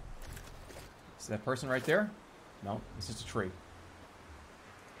 Is that person right there? No, it's just a tree.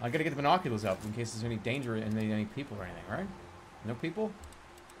 I gotta get the binoculars up in case there's any danger and any people or anything, right? No people?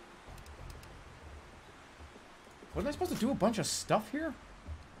 What am I supposed to do? A bunch of stuff here?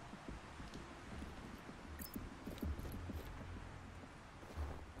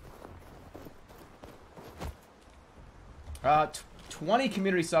 Uh, 20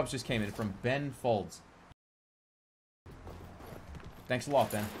 community subs just came in from Ben Folds. Thanks a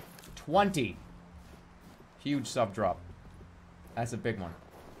lot, Ben. 20. Huge sub drop. That's a big one.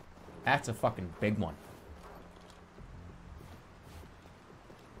 That's a fucking big one.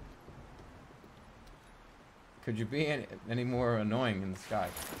 Could you be any more annoying in the sky?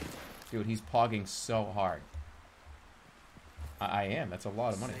 Dude, he's pogging so hard. I am. That's a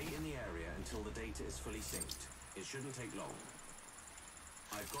lot of money. Stay in the area until the data is fully synced. It shouldn't take long.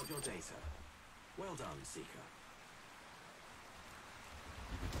 I've got your data. Well done, Seeker.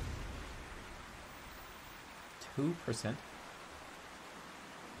 %?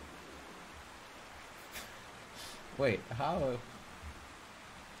 Wait, how?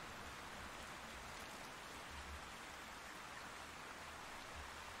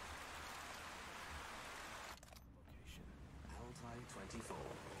 Altai 24.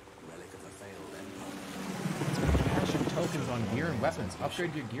 tokens on gear and weapons.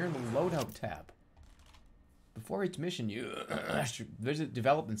 Upgrade your gear in the loadout tab. Before each mission, you visit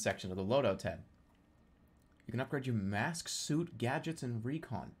development section of the loadout tab. You can upgrade your mask, suit, gadgets, and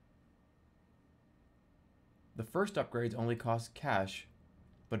recon. The first upgrades only cost cash,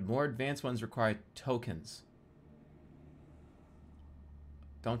 but more advanced ones require tokens.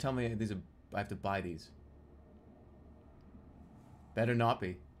 Don't tell me these are, I have to buy these. Better not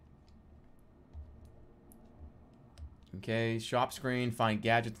be. Okay, shop screen, find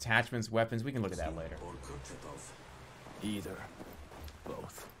gadgets, attachments, weapons. We can look at that later. Or Kurchatov. Either.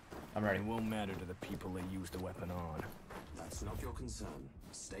 Both. I'm ready. It won't matter to the people they use the weapon on. That's not your concern.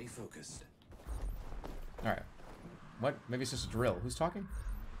 Stay focused. Alright. What? Maybe it's just a drill. Who's talking?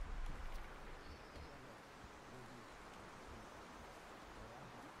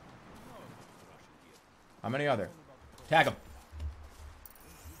 How many are there? Tag them.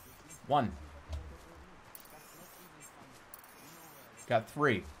 1. Got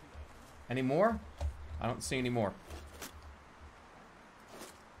 3. Any more? I don't see any more.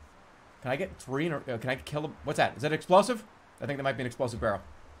 Can I get 3? Can I kill them? What's that? Is that explosive? I think that might be an explosive barrel.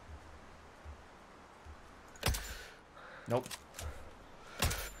 Nope.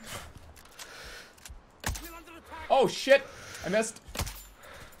 Oh shit! I missed.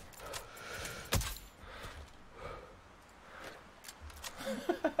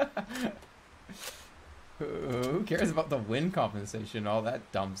 Who cares about the wind compensation, all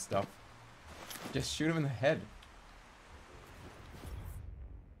that dumb stuff? Just shoot him in the head.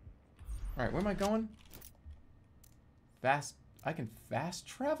 Alright, where am I going? Fast... I can fast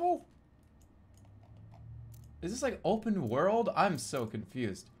travel? Is this like open world? I'm so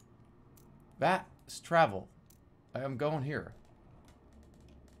confused. Fast travel. I am going here.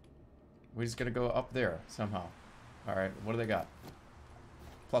 We're just gonna go up there somehow. Alright, what do they got?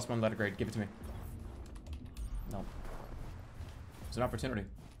 +1 letter grade. Give it to me. No. It's an opportunity.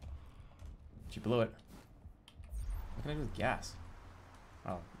 She blew it. What can I do with gas?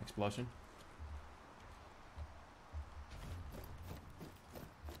 Oh, explosion.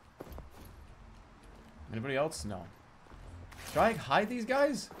 Anybody else? No. Should I hide these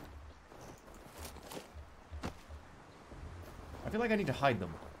guys? I feel like I need to hide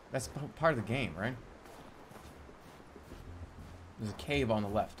them. That's part of the game, right? There's a cave on the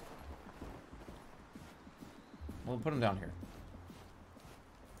left. We'll put them down here.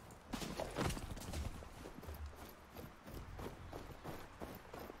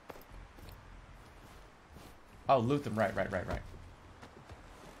 Oh, loot them. Right.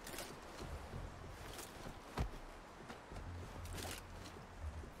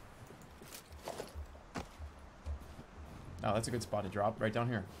 Oh, that's a good spot to drop. Right down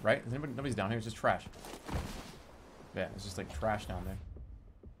here. Right? Is anybody, nobody's down here. It's just trash. Yeah, it's just like trash down there.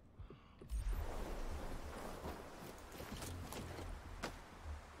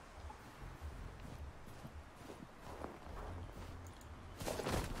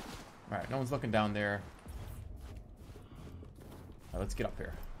 Alright, no one's looking down there. Alright, let's get up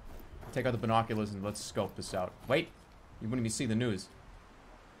here. Take out the binoculars and let's scope this out. Wait! You wouldn't even see the news.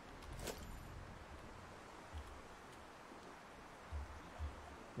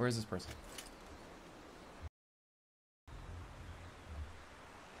 Where is this person?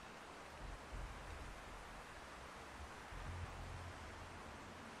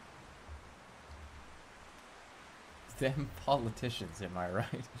 Them politicians, am I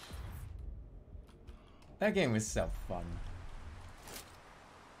right? That game was so fun.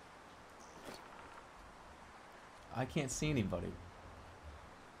 I can't see anybody.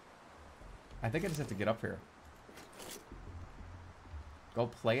 I think I just have to get up here. Go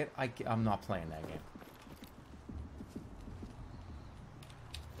play it? I'm not playing that game.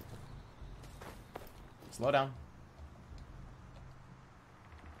 Slow down.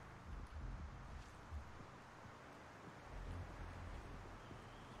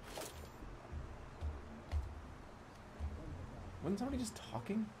 Wasn't somebody just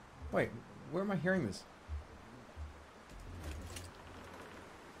talking? Wait, where am I hearing this?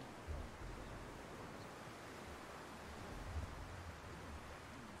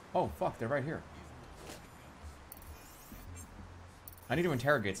 Oh, fuck, they're right here. I need to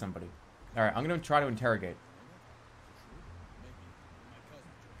interrogate somebody. Alright, I'm gonna try to interrogate.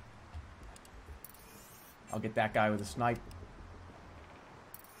 I'll get that guy with a snipe.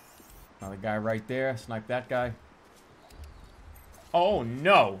 Another guy right there. Snipe that guy. Oh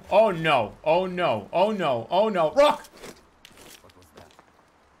no! Oh no! Oh no! Oh no! Oh no! Rock! What was that?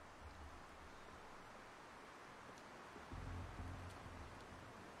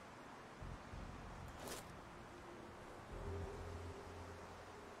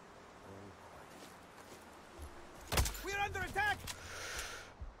 We're under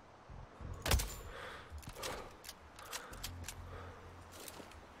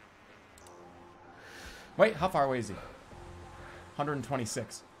Wait, how far away is he?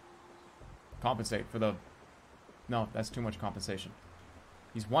 126. Compensate for the... No, that's too much compensation.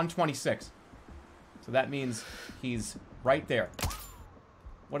 He's 126. So that means he's right there.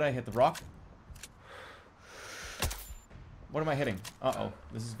 What did I hit? The rock? What am I hitting? Uh-oh.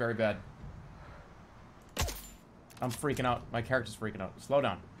 This is very bad. I'm freaking out. My character's freaking out. Slow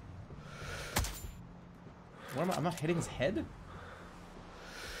down. What am I? I'm not hitting his head?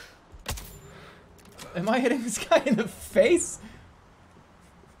 Am I hitting this guy in the face?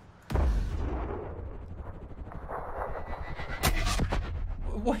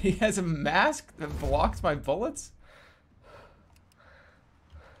 What, he has a mask that blocks my bullets?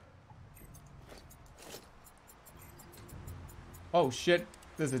 Oh shit,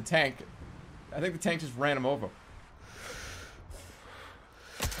 there's a tank. I think the tank just ran him over.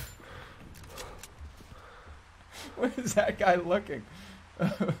 Where is that guy looking?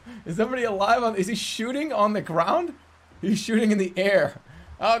 Is somebody alive on... Is he shooting on the ground? He's shooting in the air.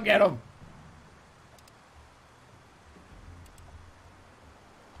 I'll get him.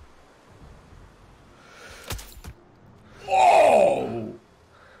 Oh!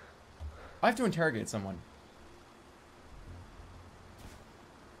 I have to interrogate someone.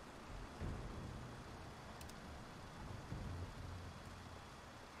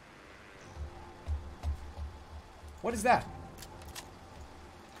 What is that?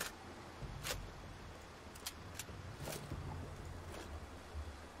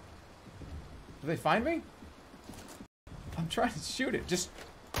 Do they find me? I'm trying to shoot it. Just...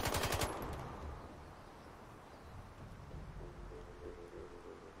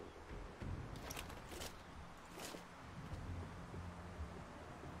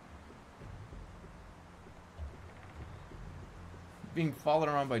 being followed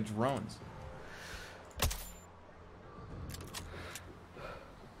around by drones.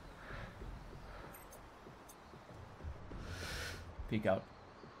 Peek out.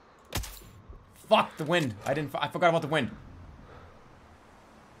 Fuck the wind. I forgot about the wind.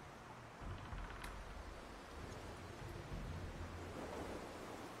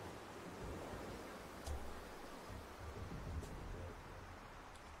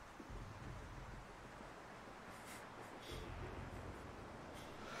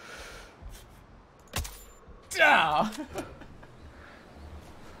 Ah!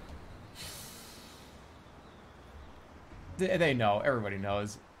 They know. Everybody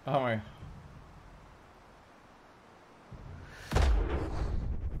knows. Oh my.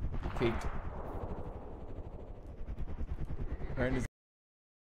 Peeked. Right in his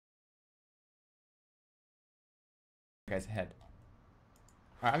guy's head.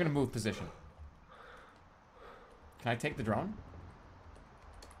 Alright, I'm gonna move position. Can I take the drone?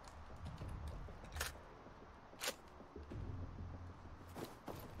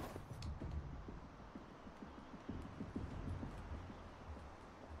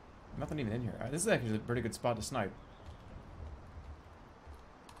 Nothing even in here. This is actually a pretty good spot to snipe.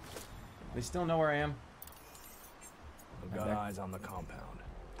 They still know where I am. We've got eyes on the compound.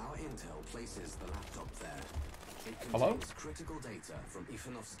 Our intel places the laptop there. It contains Hello? critical data from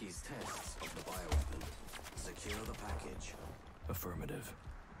Ivanovsky's tests of the bioweapon. Secure the package. Affirmative.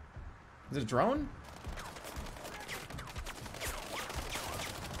 Is it a drone?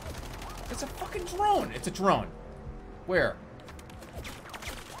 It's a fucking drone! It's a drone. Where?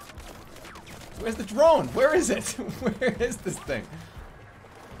 Where's the drone? Where is it? Where is this thing?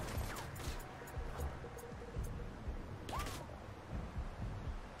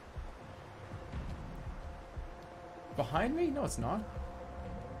 Behind me? No, it's not.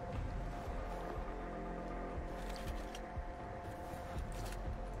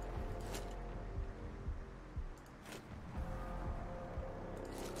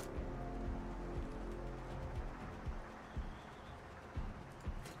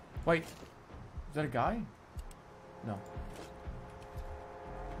 Wait. Is that a guy? No.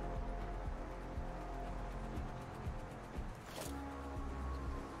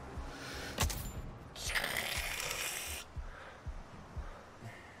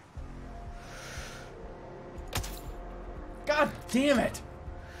 God damn it!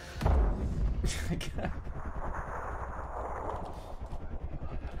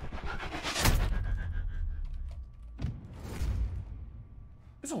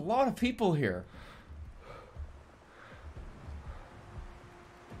 There's a lot of people here.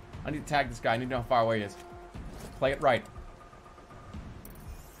 I need to tag this guy. I need to know how far away he is. Play it right.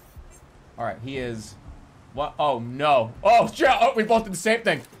 Alright, he is... What? Oh, no. Oh, shit! Oh, we both did the same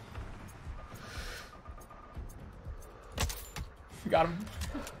thing. Got him.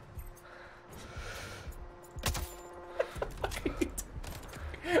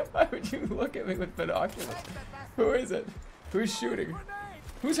 Why would would you look at me with binoculars? Who is it? Who's shooting?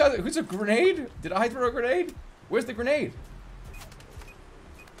 Who's a grenade? Did I throw a grenade? Where's the grenade?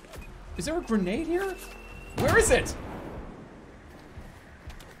 Is there a grenade here? Where is it?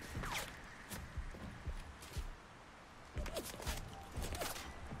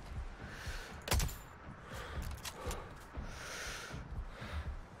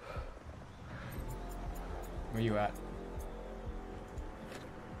 Where you at?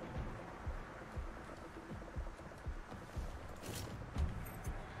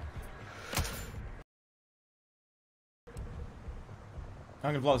 I'm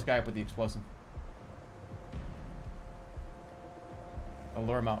gonna blow this guy up with the explosive. I'll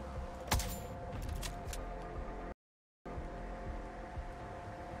lure him out.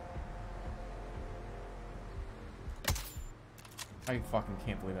 I fucking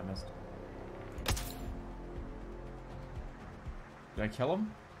can't believe I missed. Did I kill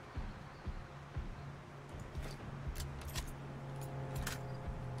him?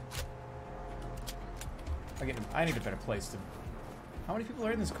 I need a better place to... How many people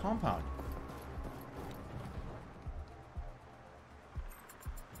are in this compound?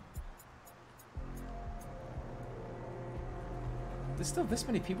 There's still this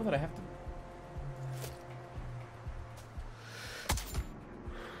many people that I have to...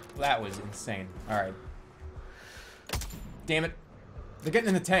 That was insane. Alright. Damn it. They're getting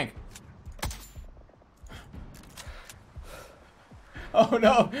in the tank. Oh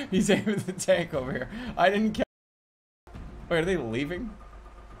no! He's aiming the tank over here. I didn't catch... Wait, are they leaving?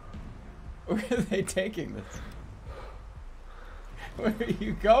 Where are they taking this? Where are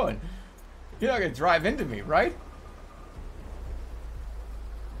you going? You're not gonna drive into me, right?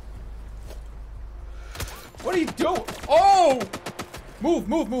 What are you doing? Oh! Move,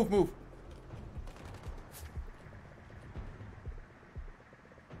 move, move, move.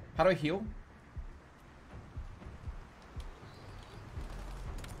 How do I heal?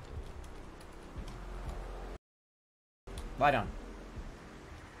 Lie down.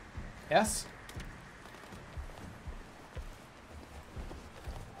 S?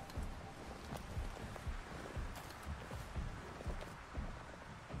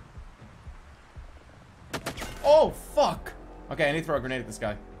 Oh, fuck! Okay, I need to throw a grenade at this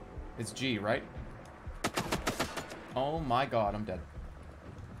guy. It's G, right? Oh my god, I'm dead.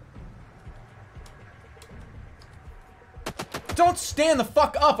 Don't stand the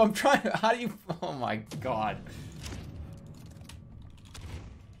fuck up! I'm trying to... How do you... Oh my god.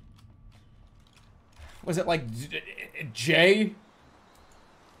 Was it like J?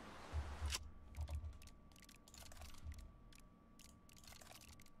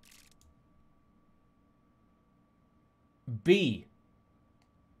 B.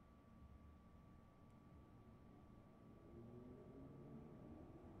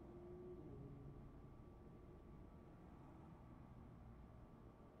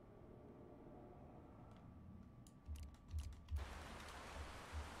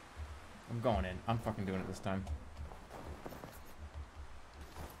 I'm going in. I'm fucking doing it this time.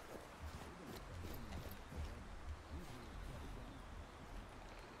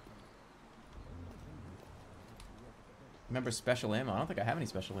 Remember special ammo? I don't think I have any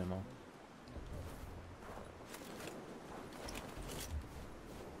special ammo.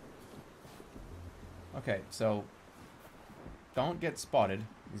 Okay, so don't get spotted.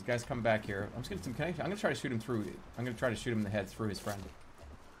 These guys come back here. I'm just gonna some connection. I'm gonna try to shoot him through. I'm gonna try to shoot him in the head through his friend.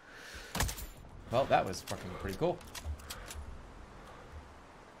 Well, that was fucking pretty cool.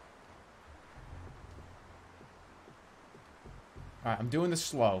 Alright, I'm doing this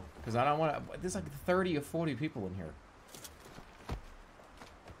slow, because I don't want to... There's like 30 or 40 people in here.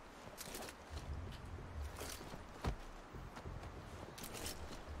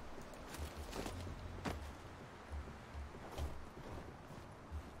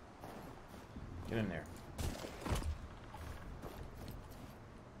 Get in there.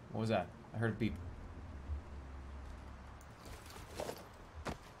 What was that? I heard a beep.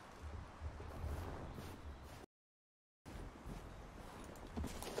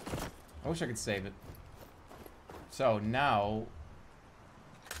 I wish I could save it. So now,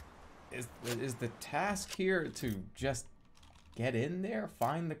 is the task here to just get in there,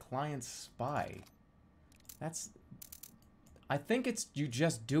 find the client's spy? That's... I think it's you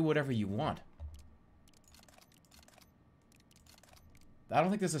just do whatever you want. I don't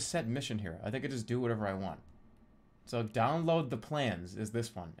think there's a set mission here. I think I just do whatever I want. So download the plans is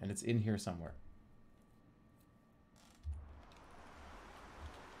this one, and it's in here somewhere.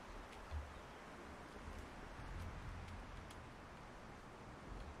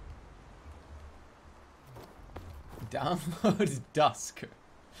 Download Dusk.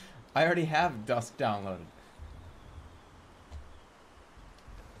 I already have Dusk downloaded.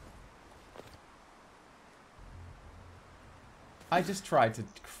 I tried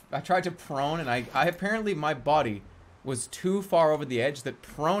to prone, and I apparently my body was too far over the edge that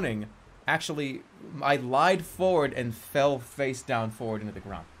proning actually, I lied forward and fell face down forward into the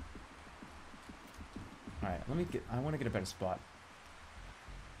ground. Alright, I want to get a better spot.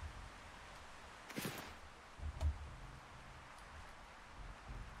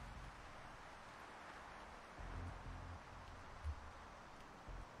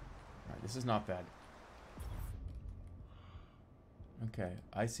 Alright, this is not bad. Okay,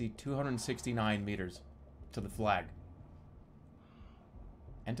 I see 269 meters to the flag.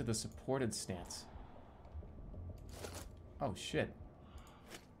 Enter the supported stance. Oh, shit.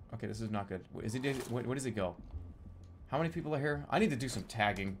 Okay, this is not good. Is it? Where does it go? How many people are here? I need to do some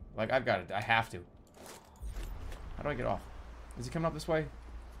tagging. Like, I've got it. I have to. How do I get off? Is he coming up this way?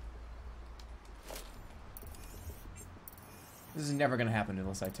 This is never going to happen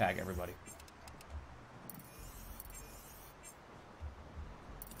unless I tag everybody.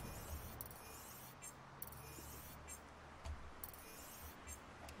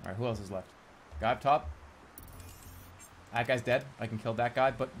 Alright, who else is left? Guy up top? That guy's dead. I can kill that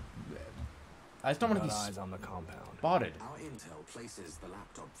guy, but I just don't want to be eyes on the compound. spotted. Our intel places the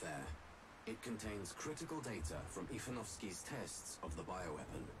laptop there. It contains critical data from Ivanovsky's tests of the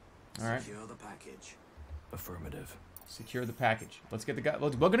bioweapon. All right. Secure the package. Affirmative. Secure the package. Let's get the guy.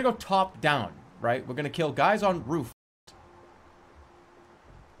 We're gonna go top down, right? We're gonna kill guys on roof.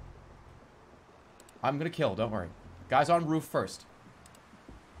 I'm gonna kill. Don't worry. Guys on roof first.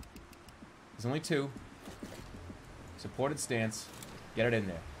 There's only two. Supported stance. Get it in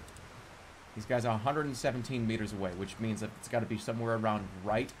there. These guys are 117 meters away, which means that it's got to be somewhere around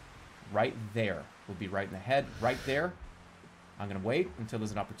right there. We'll be right in the head, right there. I'm going to wait until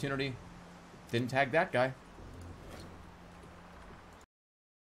there's an opportunity. Didn't tag that guy.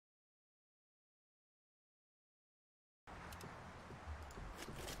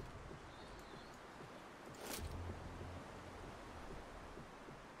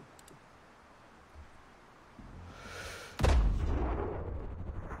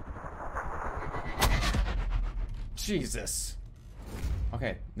 Jesus.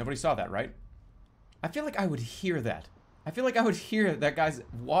 Okay, nobody saw that, right? I feel like I would hear that. I feel like I would hear that guy's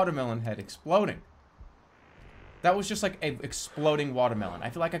watermelon head exploding. That was just like a exploding watermelon.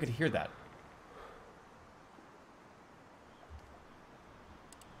 I feel like I could hear that.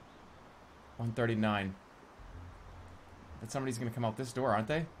 $139. But somebody's gonna come out this door, aren't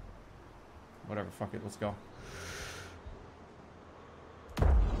they? Whatever, fuck it, let's go.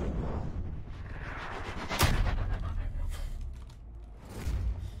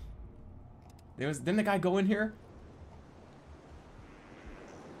 Didn't the guy go in here?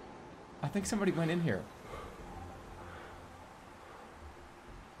 I think somebody went in here.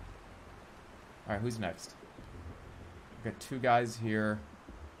 Alright, who's next? We've got two guys here.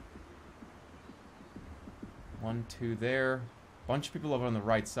 1, 2 there. Bunch of people over on the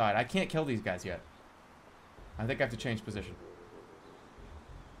right side. I can't kill these guys yet. I think I have to change position.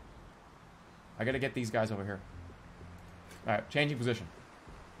 I gotta get these guys over here. Alright, changing position.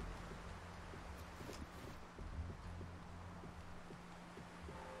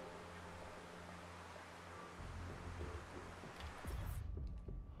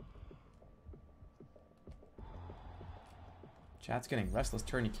 Chat's getting restless.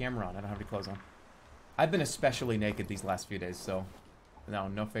 Turn your camera on. I don't have any clothes on. I've been especially naked these last few days, so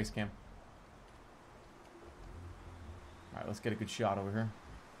no face cam. Alright, let's get a good shot over here.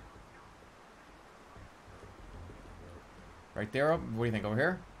 Right there. What do you think? Over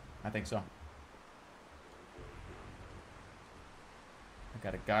here? I think so. I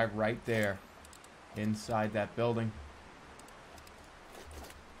got a guy right there. Inside that building.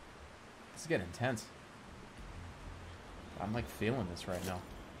 This is getting intense. I'm like feeling this right now.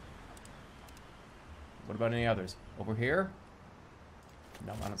 What about any others? Over here?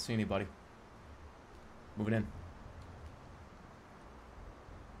 No, I don't see anybody. Moving in.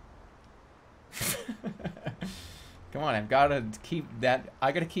 Come on, I've got to keep that.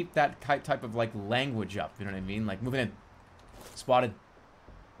 I got to keep that type of like language up. You know what I mean? Like moving in. Spotted.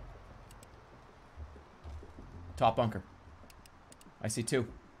 Top bunker. I see two.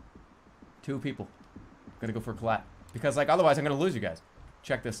 Two people. Gonna go for a collat. Because, like, otherwise I'm going to lose you guys.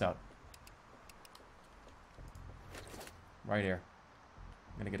 Check this out. Right here.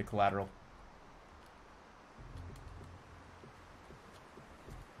 I'm going to get a collateral.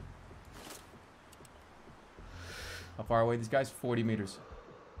 How far away are these guys? 40 meters.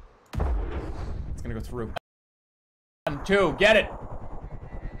 It's going to go through. 1, 2, get it!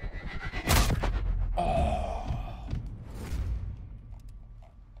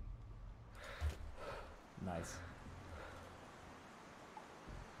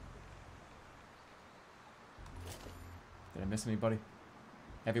 miss anybody?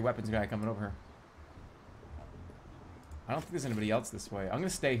 Heavy weapons guy coming over here. I don't think there's anybody else this way. I'm gonna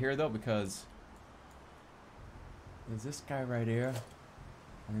stay here though because there's this guy right here,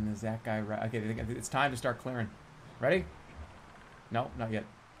 and then there's that guy right. Okay, it's time to start clearing. Ready? No, not yet.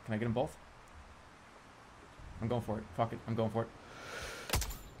 Can I get them both? I'm going for it. Fuck it. I'm going for it.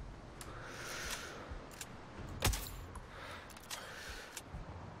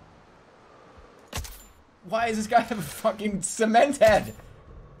 Why does this guy have a fucking cement head?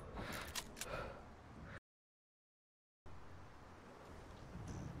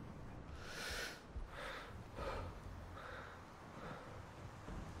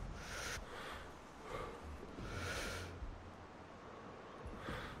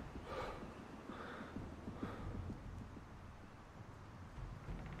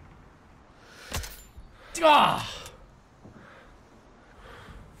 Ah!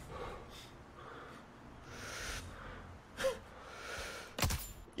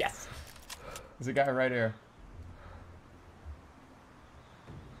 Yes! There's a guy right here.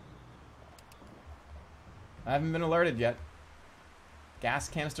 I haven't been alerted yet. Gas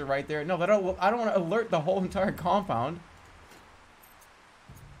canister right there. No, I don't want to alert the whole entire compound.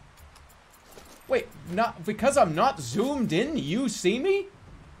 Wait, not because I'm not zoomed in, you see me?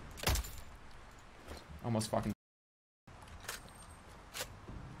 Almost fucking.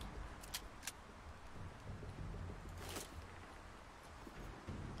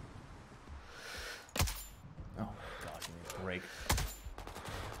 Oh god, give me a break.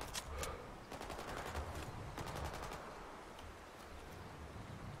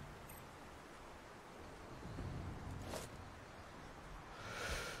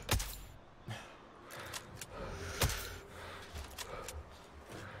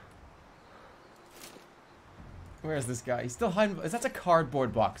 Where is this guy? He's still hiding. That's a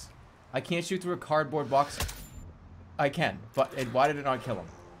cardboard box. I can't shoot through a cardboard box. I can, but why did it not kill him?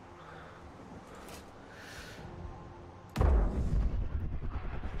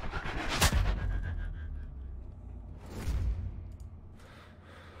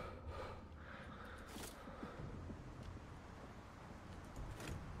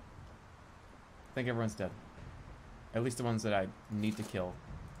 I think everyone's dead. At least the ones that I need to kill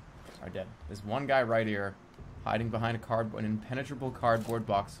are dead. There's one guy right here, hiding behind an impenetrable cardboard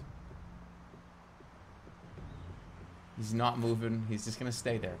box. He's not moving. He's just gonna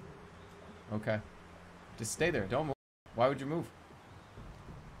stay there. Okay. Just stay there. Don't move. Why would you move?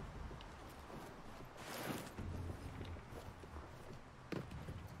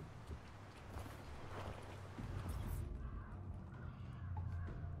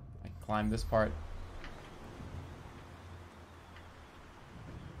 I can climb this part.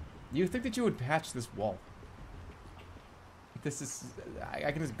 You think that you would patch this wall? This is...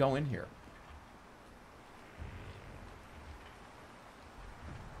 I can just go in here.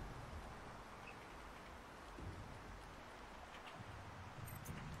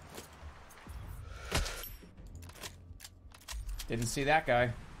 Didn't see that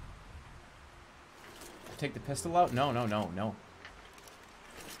guy. Take the pistol out? No, no, no, no.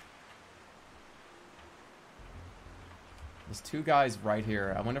 There's two guys right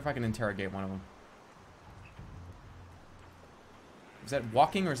here. I wonder if I can interrogate one of them. Is that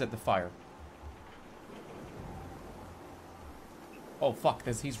walking or is that the fire? Oh, fuck.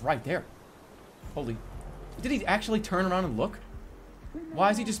 He's right there. Holy... Did he actually turn around and look? Why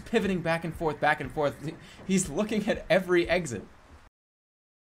is he just pivoting back and forth, back and forth? He's looking at every exit.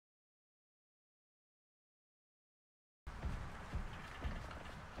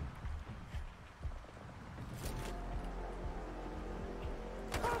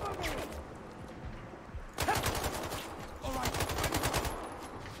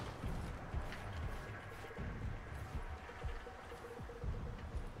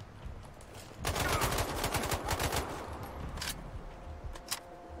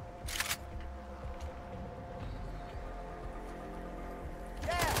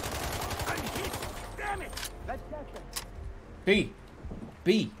 B.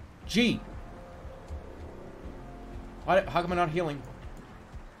 B. G. Why, how come I'm not healing?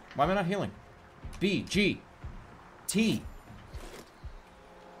 Why am I not healing? B. G. T.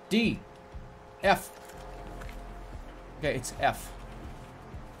 D. F. Okay, it's F.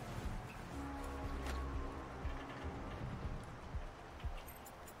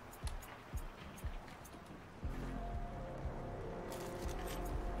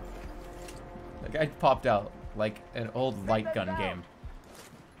 That guy popped out like an old light gun game.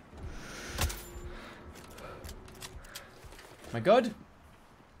 Am I good?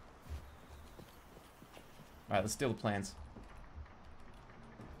 Alright, let's steal the plans.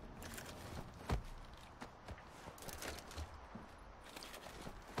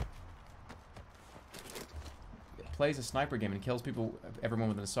 plays a sniper game and kills people, everyone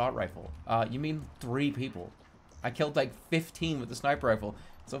with an assault rifle. You mean 3 people. I killed like 15 with the sniper rifle.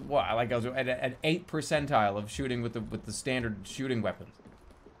 So what? Like I was at an 8th percentile of shooting with the standard shooting weapons.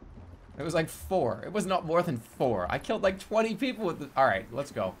 It was like 4. It was not more than 4. I killed like 20 people with the... Alright,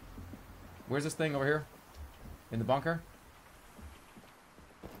 let's go. Where's this thing over here? In the bunker?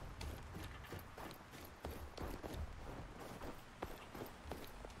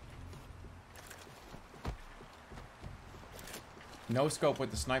 No scope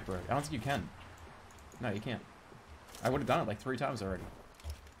with the sniper. I don't think you can. No, you can't. I would have done it like 3 times already.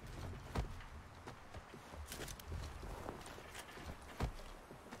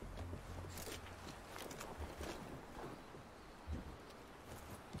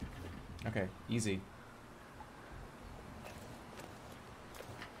 Okay, easy.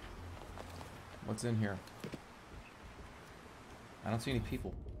 What's in here? I don't see any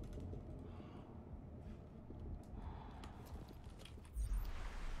people.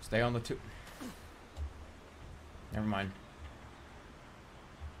 Stay on the 2. Never mind.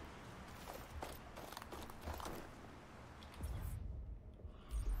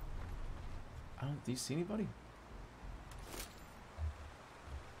 Do you see anybody?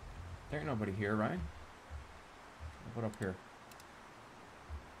 There ain't nobody here, right? What up here?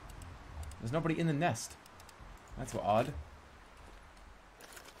 There's nobody in the nest. That's odd.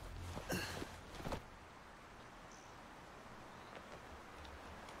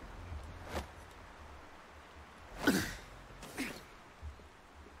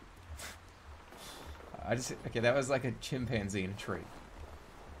 Okay, that was like a chimpanzee in a tree.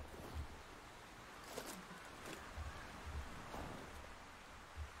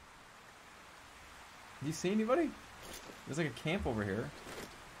 Do you see anybody? There's like a camp over here.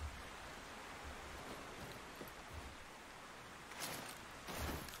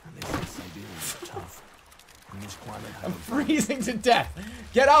 They say Siberians are tough. In this climate, I'm freezing to death!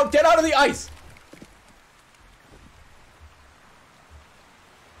 Get out! Get out of the ice!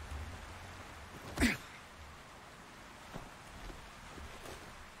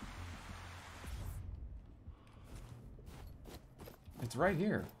 It's right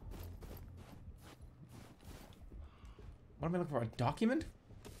here. What am I looking for? A document?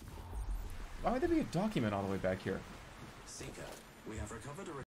 Why would there be a document all the way back here? Seeker, we have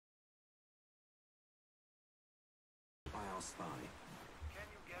recovered a by our spy. Can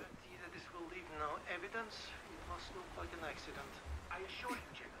you guarantee that this will leave no evidence? It must look like an accident. I assure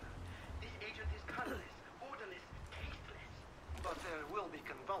you, General, this agent is colorless, odorless, tasteless. But there will be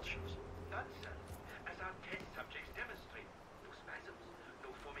convulsions. None, sir. As our test subjects demonstrate, no spasms,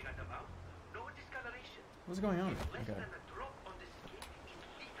 no foaming at the mouth, no discoloration. What's going on? Less Okay. than a drop on the skin is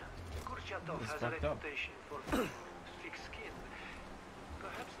lethal. Kurchatov It's has a fucked up. reputation for thick skin.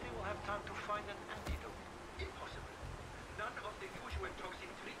 Perhaps they will have time to find an antidote. Impossible. None of the usual toxin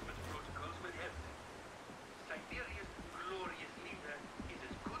treatment protocols will help. Siberia's glorious leader is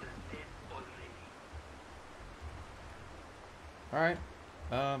as good as dead already. Alright.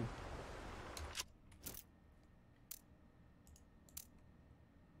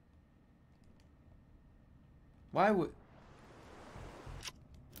 Why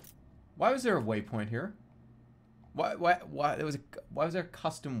was there a waypoint here? Why was there a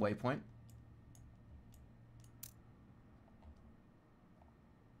custom waypoint?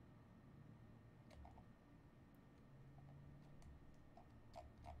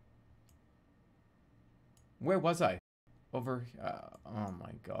 Where was I? Over, oh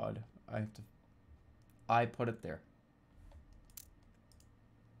my god. I put it there.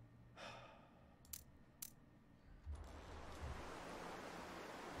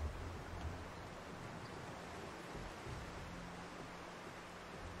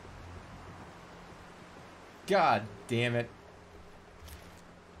 God damn it.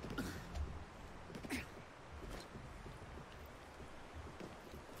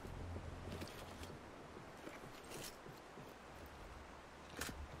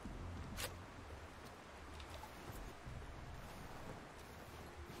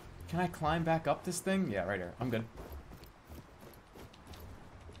 Can I climb back up this thing? Yeah, right here. I'm good.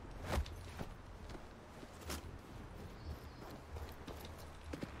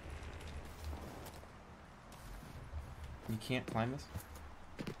 You can't climb this?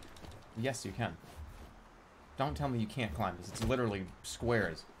 Yes, you can. Don't tell me you can't climb this. It's literally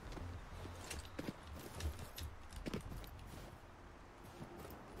squares.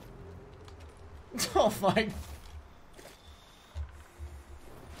 Oh my...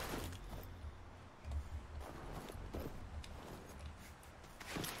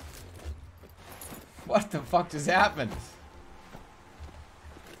 What the fuck just happened?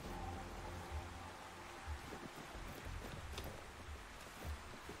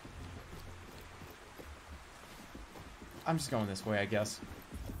 I'm just going this way, I guess.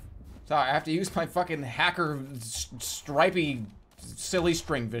 Sorry, I have to use my fucking hacker stripey silly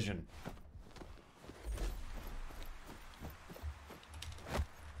string vision.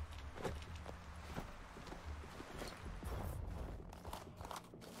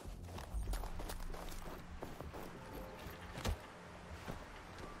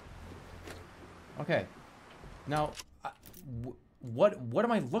 Okay. Now, what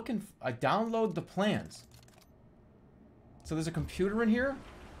am I looking for? I download the plans. So there's a computer in here?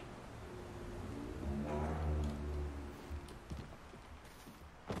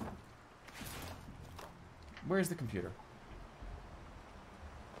 Where's the computer?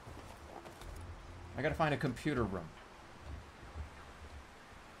 I gotta find a computer room.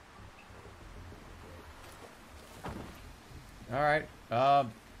 Alright,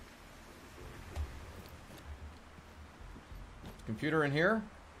 computer in here?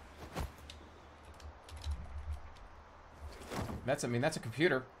 That's, I mean, that's a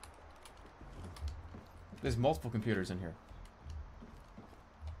computer. There's multiple computers in here.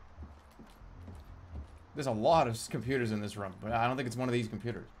 There's a lot of computers in this room, but I don't think it's one of these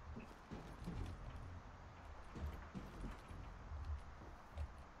computers.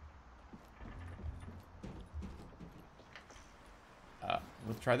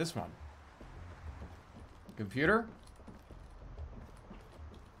 Let's try this one. Computer?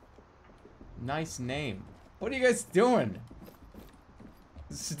 Nice name. What are you guys doing?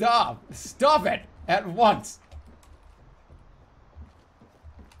 Stop! Stop it! At once!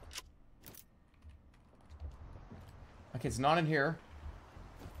 Okay, it's not in here.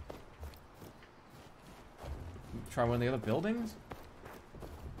 Try one of the other buildings?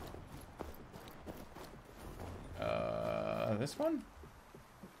 This one?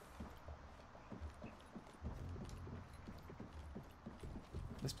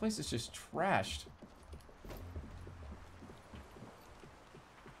 This place is just trashed.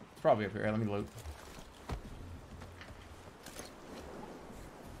 It's probably up here. Let me loot.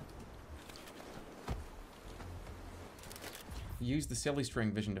 Use the silly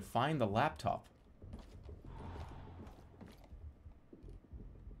string vision to find the laptop.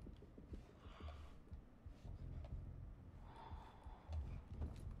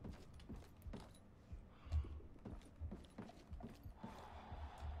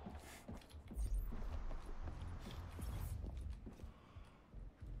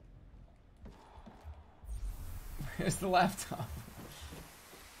 Where's the laptop?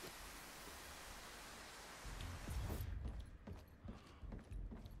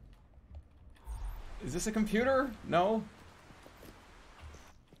 Is this a computer? No.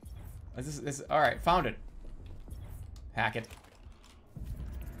 Is this all right? Found it. Hack it.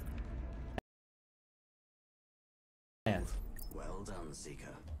 Well done,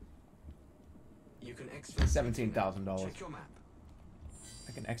 Seeker. You can $17,000. Check your map.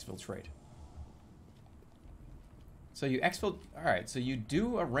 I can exfiltrate. So you exfil. All right. So you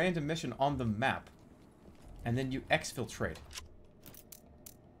do a random mission on the map, and then you exfiltrate.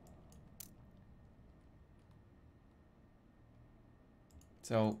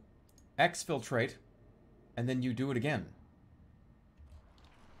 So, exfiltrate, and then you do it again.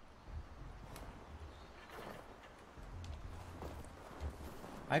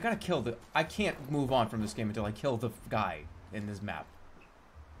 I gotta kill the... I can't move on from this game until I kill the guy in this map.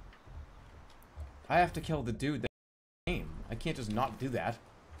 I have to kill the dude that's in the game. I can't just not do that.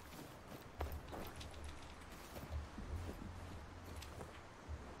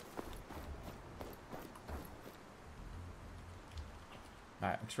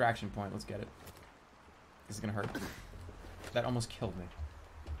 Alright, extraction point. Let's get it. This is gonna hurt. That almost killed me.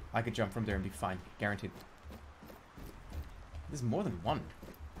 I could jump from there and be fine. Guaranteed. There's more than one.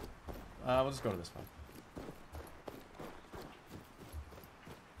 We'll just go to this one.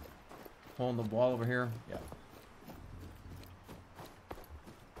 Hole in the wall over here. Yeah.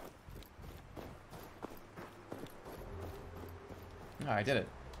 Oh, I did it.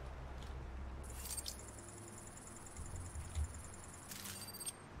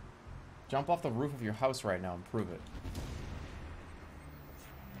 Jump off the roof of your house right now and prove it.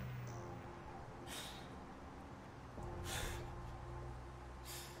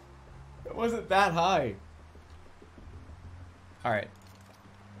 It wasn't that high. Alright.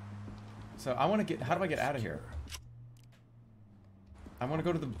 So I want to get... How do I get out of here? I want to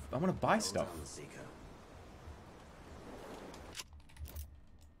go to the... I want to buy stuff.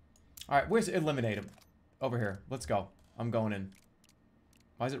 Alright, where's eliminate him? Over here. Let's go. I'm going in.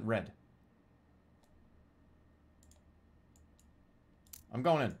 Why is it red? I'm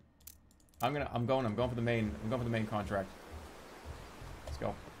going in. I'm going for the main contract. Let's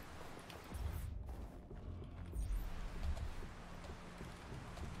go.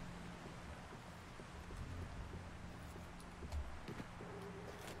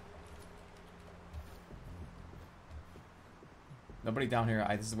 Nobody down here.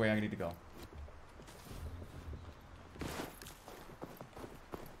 This is the way I need to go.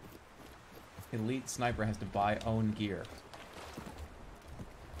 Elite sniper has to buy own gear.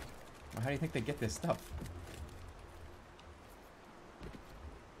 Well, how do you think they get this stuff?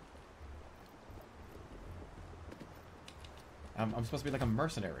 I'm supposed to be like a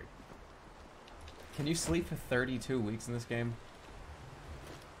mercenary. Can you sleep for 32 weeks in this game?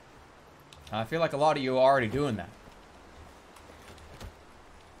 I feel like a lot of you are already doing that.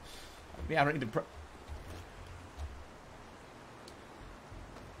 Yeah, I don't need to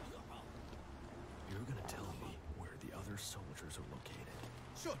You're gonna tell me where the other soldiers are located.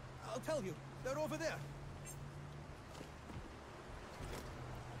 Sure, I'll tell you. They're over there.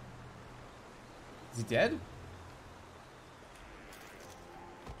 Is he dead?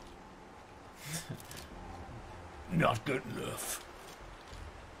 Not good enough.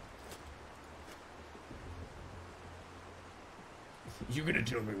 You're gonna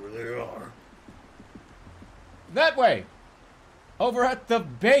tell me where they are. That way! Over at the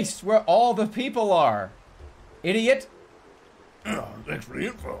base where all the people are. Idiot! Oh, thanks for the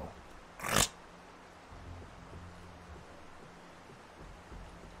info.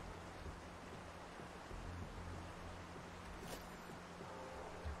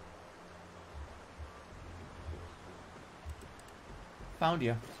 Found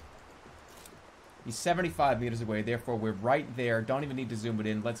you. He's 75 meters away, therefore we're right there. Don't even need to zoom it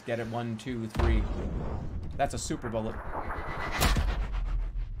in. Let's get it. 1, 2, 3. That's a super bullet.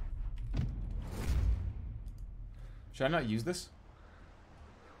 Should I not use this?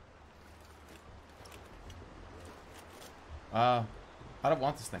 I don't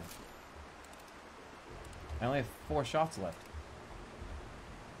want this thing. I only have 4 shots left.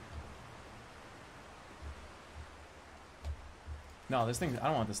 No, this thing, I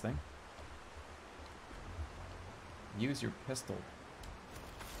don't want this thing. Use your pistol.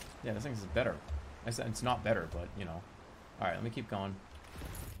 Yeah, this thing's better. It's not better, but, you know. Alright, let me keep going.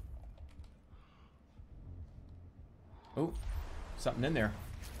 Oh, something in there.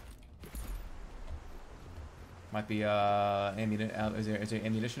 Might be, is there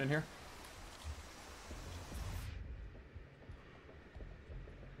ammunition in here?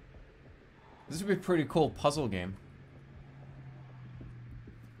 This would be a pretty cool puzzle game.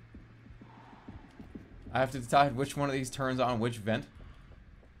 I have to decide which one of these turns on which vent.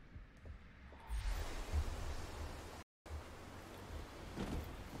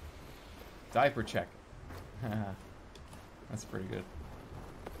 Diaper check. That's pretty good.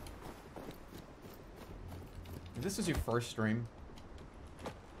 If this is your first stream,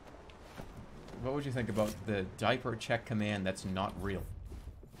 what would you think about the diaper check command that's not real?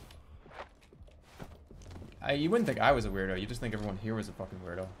 You wouldn't think I was a weirdo, you just think everyone here was a fucking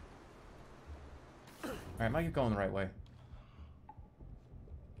weirdo. Alright, am I going the right way?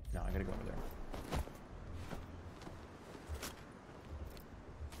 No, I gotta go over there.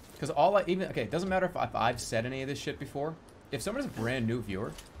 Because okay, it doesn't matter if I've said any of this shit before. If someone's a brand new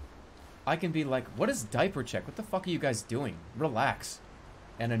viewer, I can be like, what is diaper check? What the fuck are you guys doing? Relax.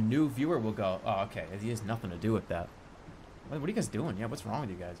 And a new viewer will go, oh, okay, it has nothing to do with that. What are you guys doing? Yeah, what's wrong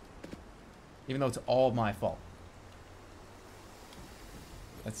with you guys? Even though it's all my fault.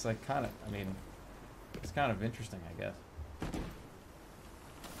 It's like kind of, I mean, it's kind of interesting, I guess.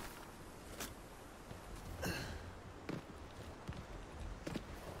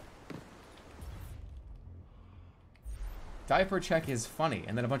 Diaper check is funny,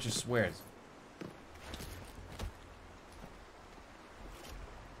 and then a bunch of swears.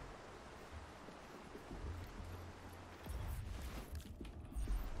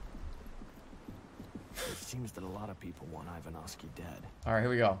 It seems that a lot of people want Ivanovsky dead. Alright, here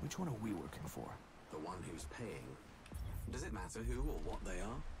we go. Which one are we working for? The one who's paying. Does it matter who or what they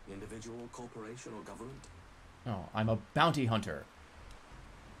are? Individual, corporation, or government? Oh, I'm a bounty hunter.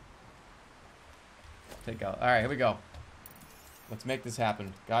 Take out. Alright, here we go. Let's make this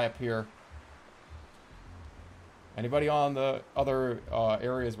happen. Guy up here. Anybody on the other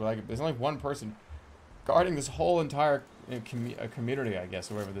areas where, like, there's only one person guarding this whole entire community, I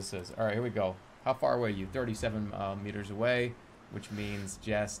guess, wherever this is. Alright, here we go. How far away are you? 37 meters away, which means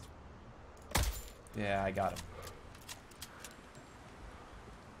just... Yeah, I got him.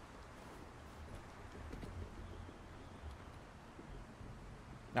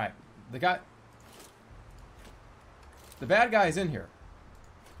 Alright, the bad guy is in here.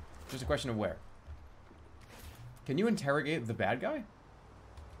 Just a question of where. Can you interrogate the bad guy?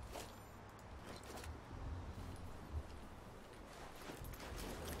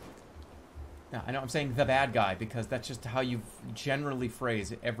 Yeah, I know I'm saying the bad guy because that's just how you generally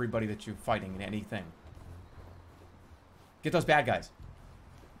phrase everybody that you're fighting in anything. Get those bad guys.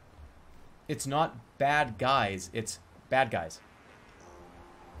 It's not bad guys. It's bad guys.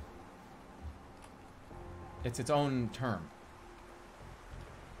 It's its own term.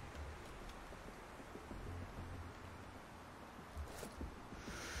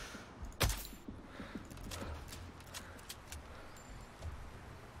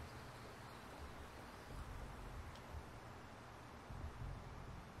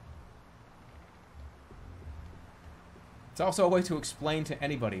 It's also a way to explain to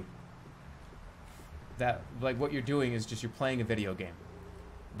anybody that, like, what you're doing is just you're playing a video game.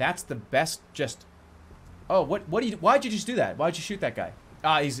 That's the best. Just, oh, why'd you just do that? Why'd you shoot that guy?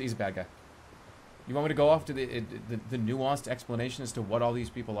 Ah, he's a bad guy. You want me to go off to the nuanced explanation as to what all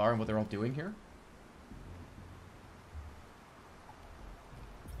these people are and what they're all doing here?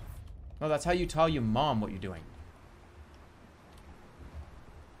 No, that's how you tell your mom what you're doing.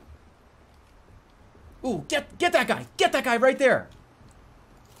 Ooh, get that guy! Get that guy right there!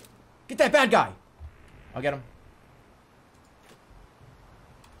 Get that bad guy! I'll get him.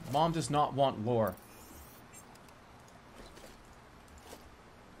 Mom does not want lore.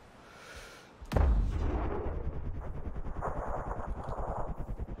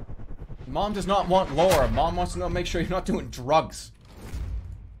 Mom does not want lore. Mom wants to know, make sure you're not doing drugs.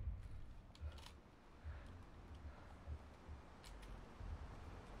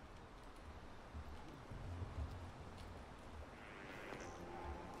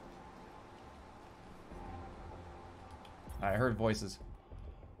 I heard voices.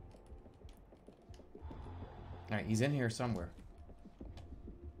 Alright, he's in here somewhere.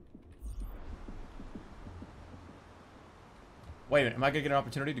 Wait a minute, am I gonna get an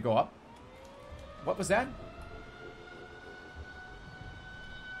opportunity to go up? What was that?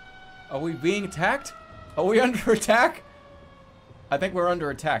 Are we being attacked? Are we under attack? I think we're under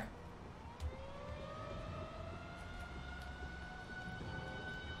attack.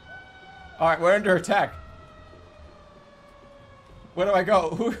 Alright, we're under attack. Where do I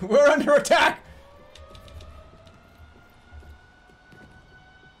go? We're under attack!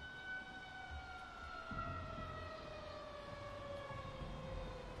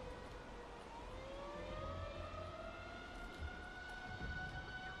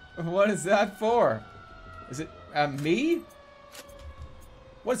 What is that for? Is it me?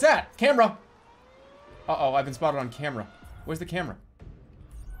 What's that? Camera! Uh-oh, I've been spotted on camera. Where's the camera?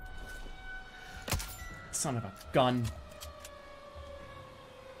 Son of a gun.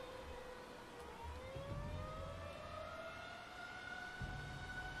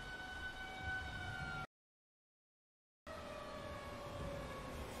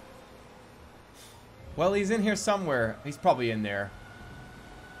 Well, he's in here somewhere. He's probably in there.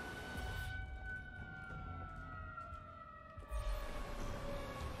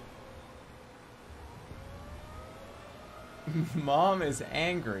 Mom is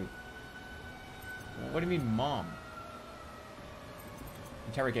angry. What do you mean, Mom?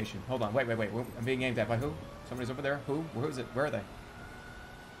 Interrogation. Hold on. Wait. I'm being aimed at by who? Somebody's over there? Who? Who is it? Where are they?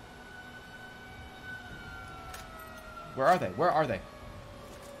 Where are they? Where are they?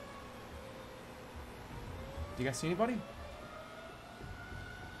 Do you guys see anybody?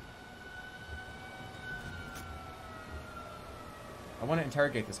 I want to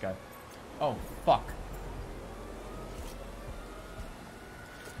interrogate this guy. Oh, fuck.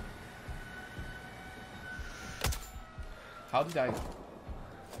 How did I...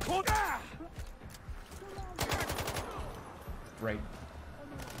 Great.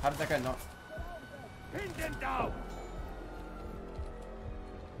 How did that guy not... Pin them down!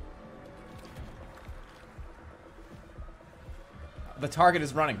 The target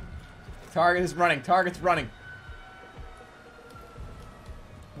is running. Target is running. Target's running.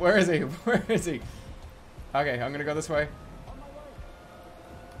 Where is he? Where is he? Okay, I'm gonna go this way.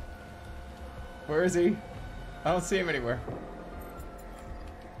 Where is he? I don't see him anywhere.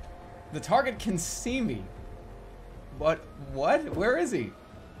 The target can see me. What? What? Where is he?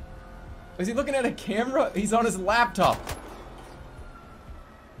 Is he looking at a camera? He's on his laptop.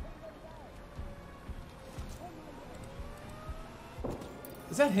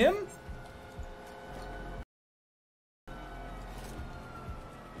 Is that him?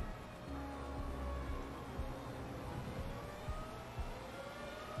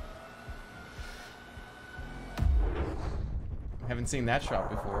 I haven't seen that shot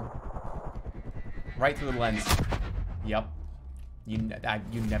before. Right through the lens. Yep. You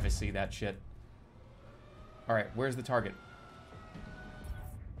never see that shit. Alright, where's the target?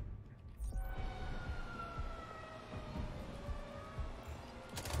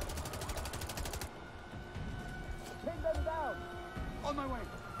 On my way.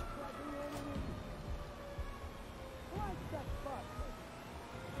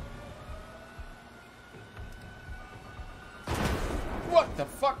 What the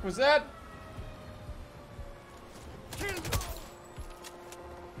fuck was that?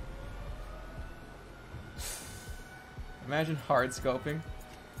 Imagine hard scoping.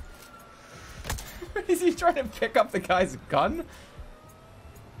 Is he trying to pick up the guy's gun?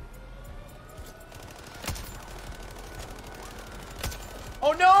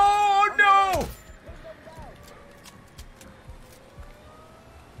 Oh no! Oh no!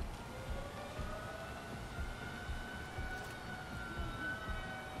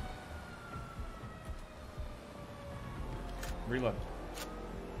 Reload.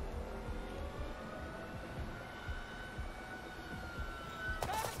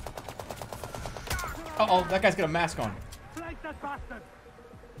 Uh-oh, that guy's got a mask on. Flank that bastard!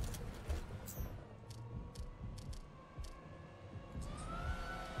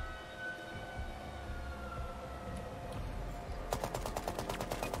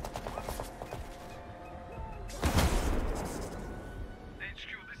 HQ,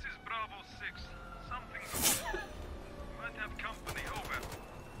 this is Bravo 6. Something's wrong. Might have company, over.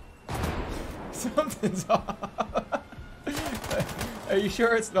 Something's off. Are you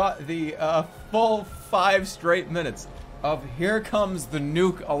sure it's not the full 5 straight minutes of "Here comes the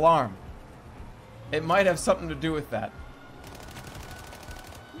nuke alarm"? It might have something to do with that.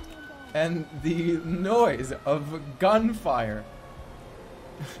 And the noise of gunfire.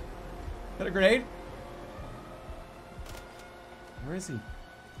 Is that a grenade? Where is he?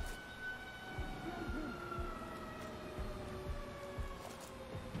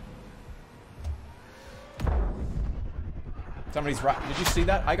 Somebody's right. Did you see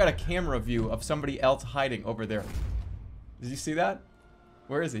that? I got a camera view of somebody else hiding over there. Did you see that?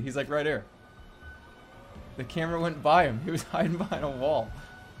 Where is he? He's like right here. The camera went by him. He was hiding behind a wall.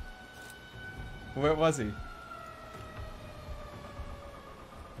 Where was he?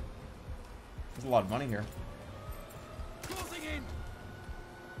 There's a lot of money here. Closing in.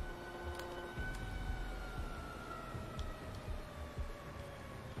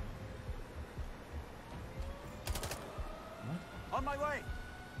 On my way.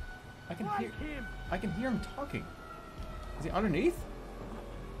 I can hear him talking. Is he underneath?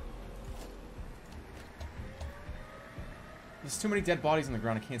 There's too many dead bodies on the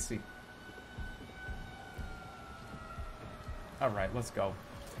ground. I can't see. All right, let's go.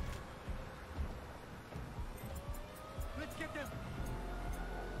 Let's get them.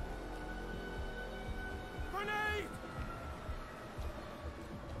 Grenade!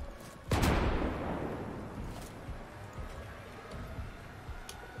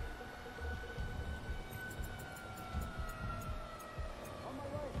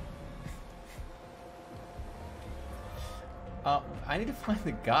 I need to find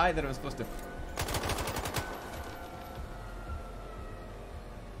the guy that I was supposed to...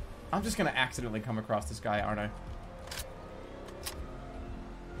 I'm just gonna accidentally come across this guy, aren't I?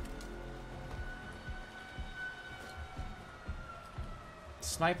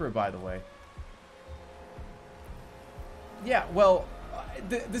 Sniper, by the way. Yeah, well,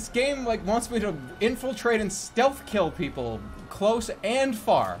 this game like wants me to infiltrate and stealth kill people close and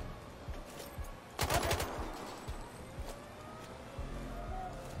far.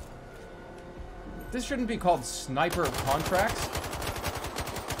 This shouldn't be called sniper contracts.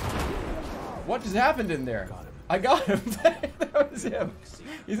 What just happened in there? I got him. That was him.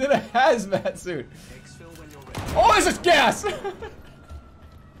 He's in a hazmat suit. Oh, this is gas!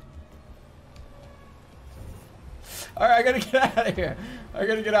 Alright, I gotta get out of here. I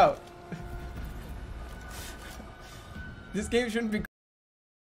gotta get out. This game shouldn't be...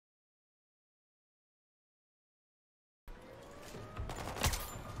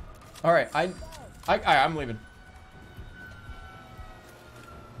 Alright, I'm leaving.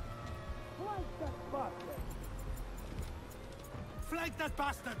 Flank that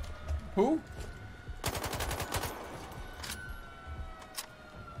bastard! Who?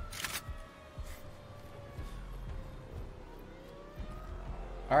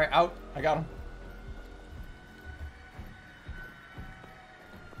 Alright, out. I got him.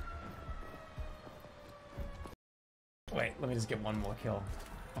 Wait, let me just get one more kill.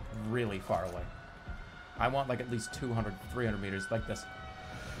 Really far away. I want like at least 200, 300 meters like this.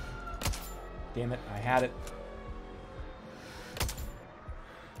 Damn it, I had it.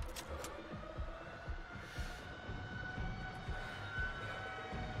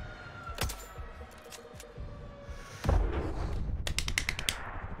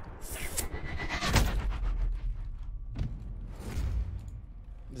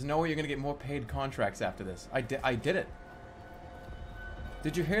 There's no way you're gonna get more paid contracts after this. I did it.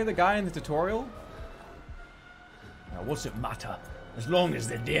 Did you hear the guy in the tutorial? Now, what's it matter? As long as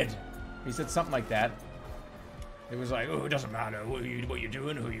they're dead. He said something like that. It was like, oh, it doesn't matter what you're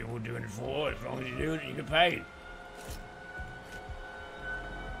doing, who you're doing it for, as long as you're doing it, you get paid.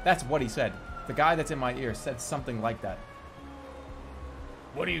 That's what he said. The guy that's in my ear said something like that.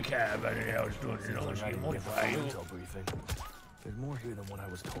 What do you care about anything else doing as long as you get money for you? Intel briefing. There's more here than what I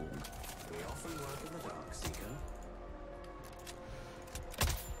was told. We often work in the dark, Seeker.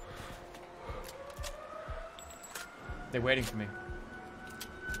 They're waiting for me.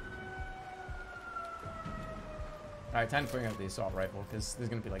 Alright, time to bring out the assault rifle, because there's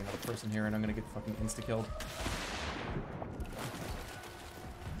gonna be like another person here and I'm gonna get fucking insta-killed.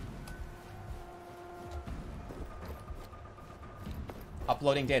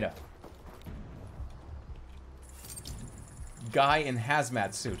 Uploading data. Guy in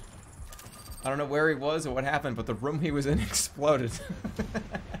hazmat suit. I don't know where he was or what happened, but the room he was in exploded.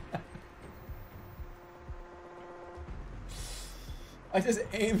 I just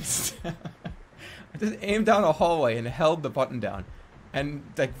aimed down a hallway and held the button down, and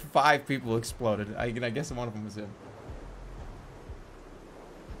like 5 people exploded. I guess one of them was him.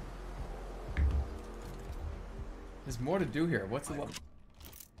 There's more to do here. What's the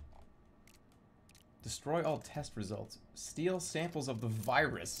destroy all test results. Steal samples of the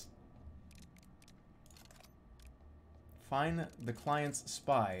virus. Find the client's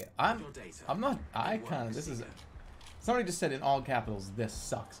spy. I'm not. This is. Somebody just said in all capitals, this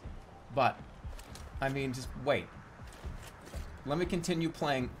sucks. But, I mean, just wait. Let me continue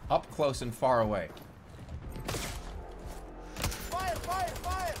playing up close and far away. Fire! Fire!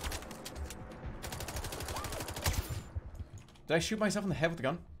 Fire! Did I shoot myself in the head with the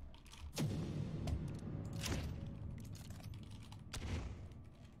gun?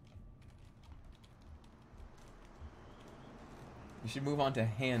 You should move on to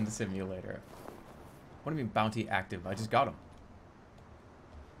hand simulator. What do you mean bounty active? I just got him.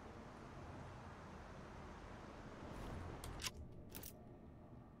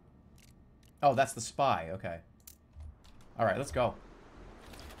 Oh, that's the spy. Okay. Alright, let's go.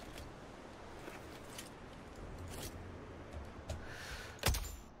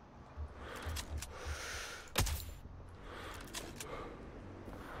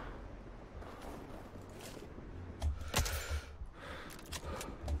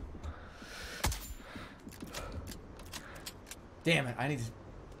 Damn it, I need to...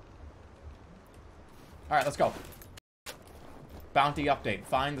 Alright, let's go. Bounty update.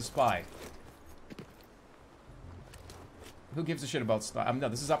 Find the spy. Who gives a shit about spy? No,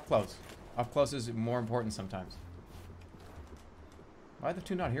 this is up close. Up close is more important sometimes. Why are the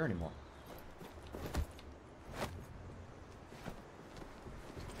two not here anymore?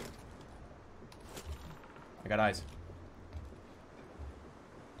 I got eyes.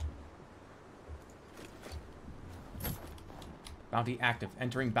 Bounty active.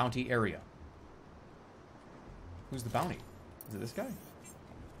 Entering bounty area. Who's the bounty? Is it this guy? I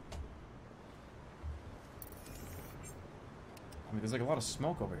mean, there's like a lot of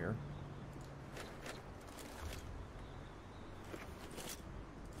smoke over here.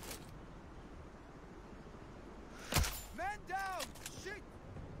 Man down! Shit!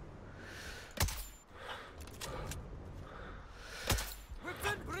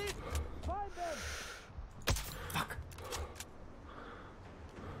 Within breach! Find them! Fuck.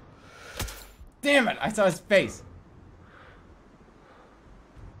 Damn it! I saw his face.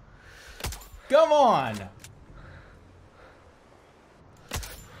 Come on!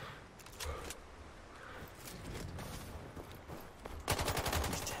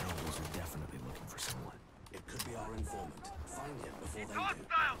 These terribles are definitely looking for someone. It could be our informant. Find him before they do.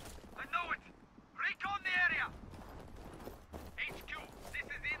 Hostile! I know it! Recon the area! HQ, this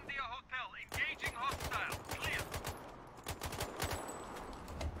is India Hotel. Engaging hostile. Clear.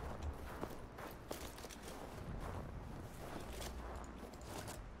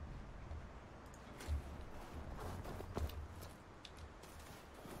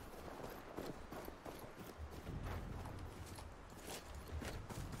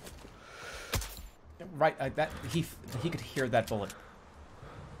 Right, he could hear that bullet.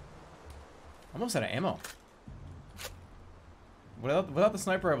 Almost out of ammo. Without the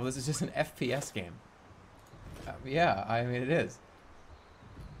sniper rifle, this is just an FPS game. Yeah, I mean it is.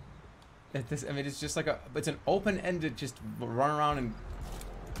 I mean it's just like it's an open-ended, just run around and.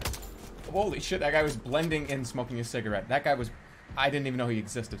 Holy shit! That guy was blending in, smoking a cigarette. That guy was. I didn't even know he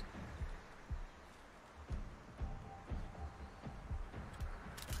existed.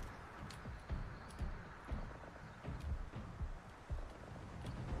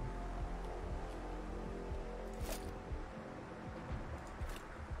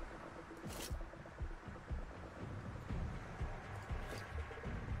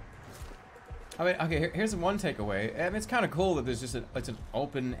 I mean, okay, here's one takeaway. I mean, it's kind of cool that there's just it's an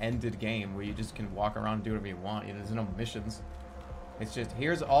open-ended game where you just can walk around and do whatever you want. You know, there's no missions. It's just,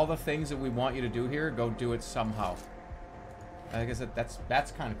 here's all the things that we want you to do here. Go do it somehow. I guess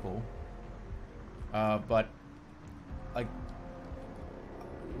that's kind of cool. But, like,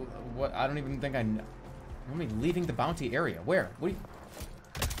 what? I don't even think I know. I mean, leaving the bounty area. Where? What do you...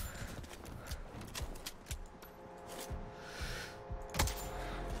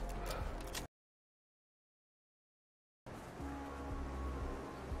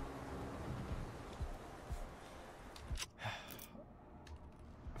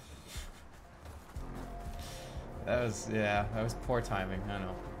 Yeah, that was poor timing, I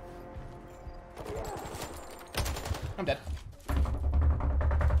know. I'm dead.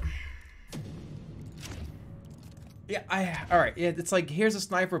 Yeah, alright, yeah, it's like, here's a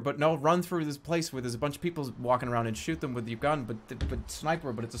sniper, but no, run through this place where there's a bunch of people walking around and shoot them with your gun, but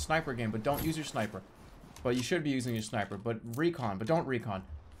sniper, but it's a sniper game, but don't use your sniper. But you should be using your sniper, but recon, but don't recon.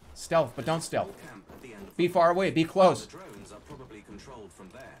 Stealth, but don't stealth. Be far away, be close. The drones are probably controlled from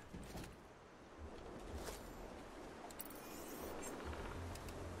there.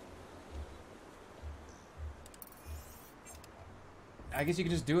 I guess you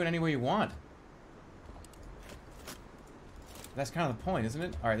can just do it any way you want. That's kind of the point, isn't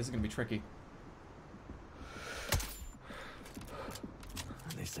it? Alright, this is gonna be tricky.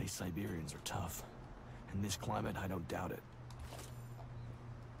 They say Siberians are tough. In this climate, I don't doubt it.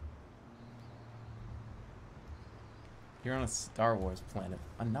 You're on a Star Wars planet.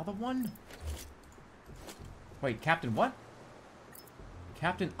 Another one? Wait, Captain what?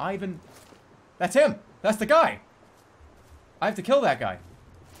 Captain Ivan... That's him! That's the guy! I have to kill that guy.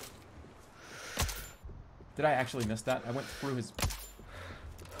 Did I actually miss that? I went through his...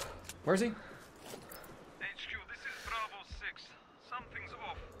 Where is he? HQ, this is Bravo 6. Something's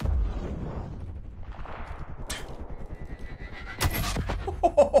off.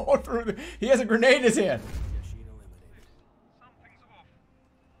 Oh, through the... He has a grenade in his hand. Something's off.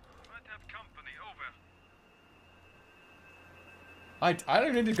 Might have company, over. I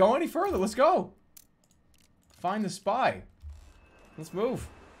don't need to go any further. Let's go. Find the spy. Let's move.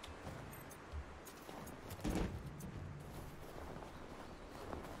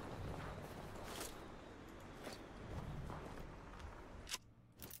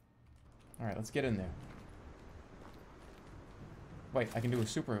 Alright, let's get in there. Wait, I can do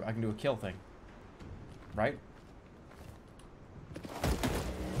a kill thing. Right?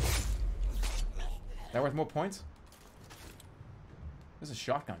 That worth more points? This is a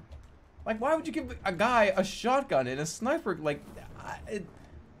shotgun. Like, why would you give a guy a shotgun and a sniper? Like,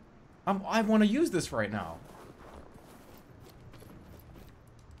 I want to use this right now.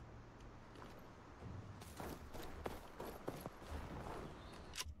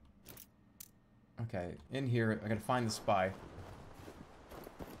 Okay, in here, I gotta find the spy.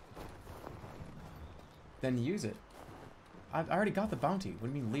 Then use it. I already got the bounty.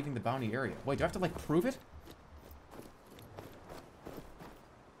 What do you mean leaving the bounty area? Wait, do I have to, like, prove it?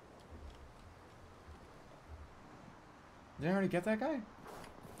 Did I already get that guy?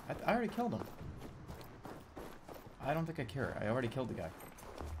 I already killed him. I don't think I care. I already killed the guy.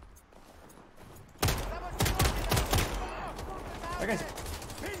 That guy's...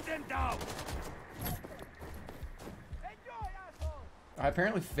 I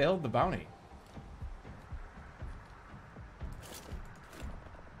apparently failed the bounty.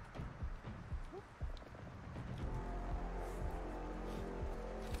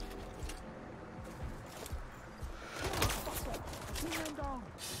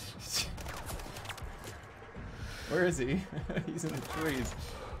 Where is he? He's in the trees.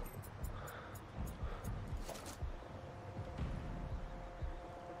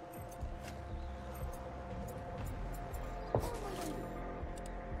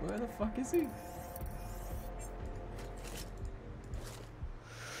 Where the fuck is he?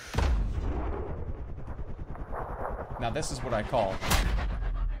 Now this is what I call...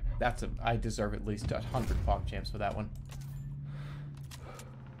 I deserve at least 100 pog champs for that one.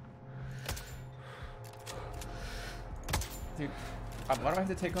 Dude, why do I have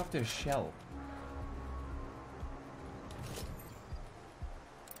to take off their shell?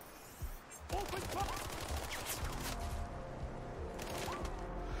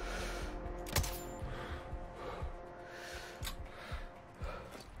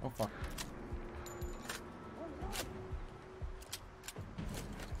 Oh fuck.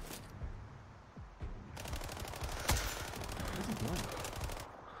 What is he doing?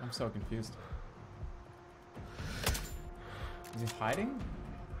 I'm so confused. Is he hiding?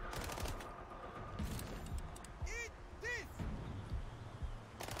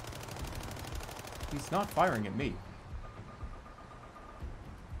 He's not firing at me.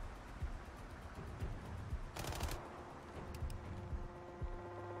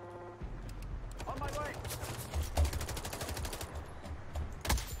 On my way.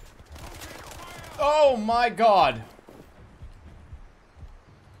 Oh my god!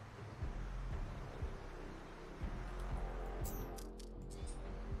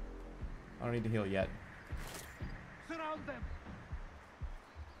 I don't need to heal yet. Surround them.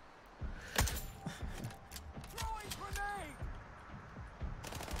 Throwing grenade.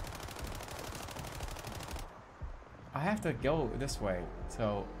 I have to go this way,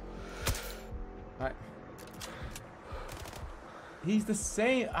 so... He's the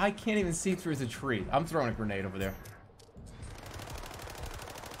same... I can't even see through the tree. I'm throwing a grenade over there.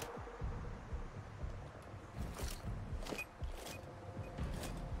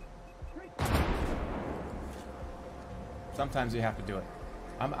 Sometimes you have to do it.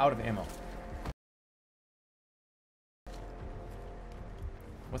 I'm out of ammo.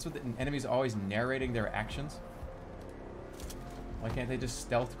 What's with the enemies always narrating their actions? Why can't they just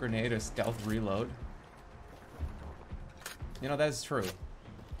stealth grenade or stealth reload? You know, that is true.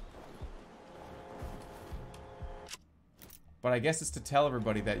 But I guess it's to tell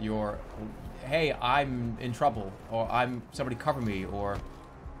everybody that you're... Hey, I'm in trouble. Or somebody cover me, or...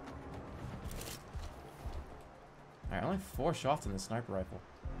 Alright, only 4 shots in this sniper rifle.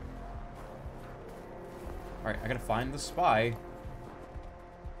 Alright, I gotta find the spy.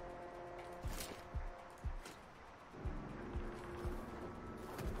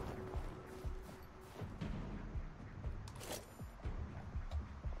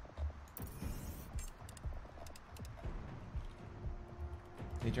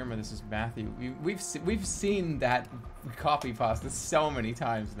 Hey Jerma, this is Matthew. We've seen that copy pasta so many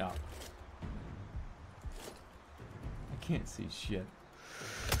times now. Can't see shit.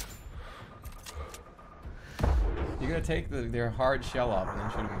 You're gonna take their hard shell off and then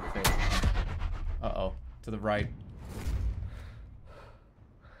shoot them in the face. Uh-oh. To the right.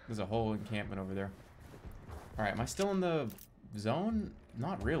 There's a whole encampment over there. Alright, am I still in the zone?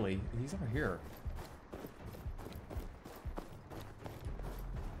 Not really. He's over here.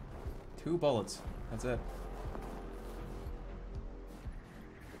 2 bullets. That's it.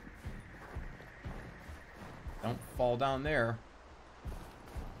 Don't fall down there.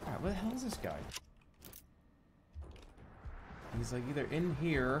 Alright, where the hell is this guy? He's like either in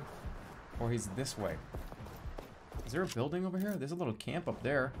here or he's this way. Is there a building over here? There's a little camp up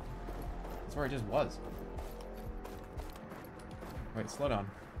there. That's where I just was. Wait, slow down.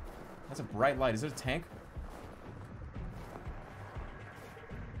 That's a bright light. Is it a tank?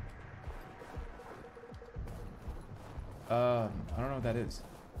 I don't know what that is.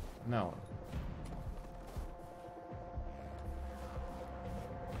 No.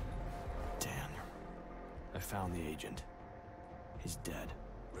 I found the agent. He's dead.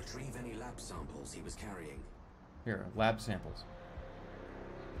 Retrieve any lab samples he was carrying. Here, lab samples.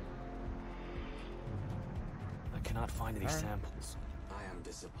 I cannot find any samples. I am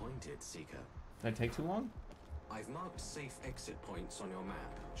disappointed, Seeker. Did that take too long? I've marked safe exit points on your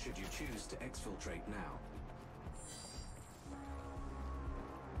map, should you choose to exfiltrate now.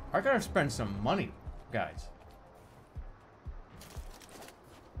 I gotta spend some money, guys.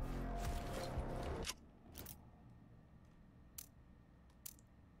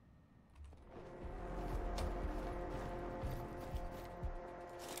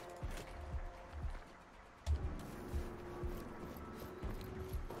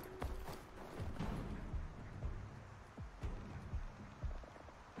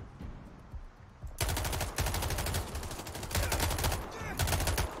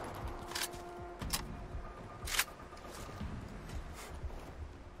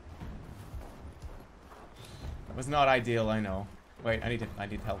 That was not ideal, I know. Wait, I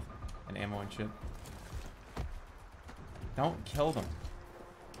need help and ammo and shit. Don't kill them.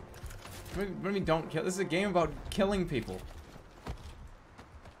 What do you mean don't kill? This is a game about killing people.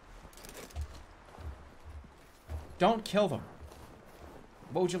 Don't kill them.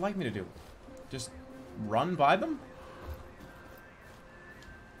 What would you like me to do? Just run by them?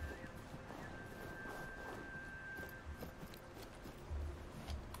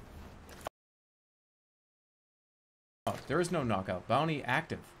 Oh, there is no knockout. Bounty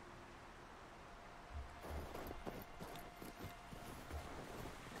active.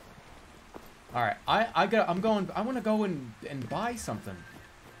 Alright, I want to go and buy something.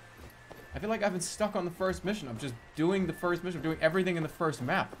 I feel like I've been stuck on the first mission. I'm just doing the first mission. I'm doing everything in the first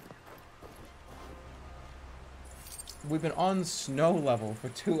map. We've been on snow level for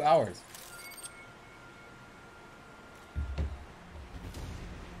 2 hours.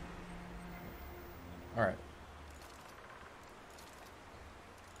 Alright.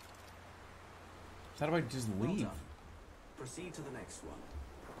 How do I just Well leave? done. Proceed to the next one.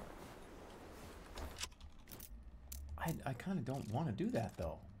 I kind of don't want to do that,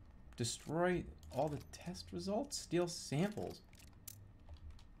 though. Destroy all the test results? Steal samples?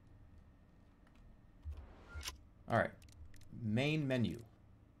 Alright. Main menu.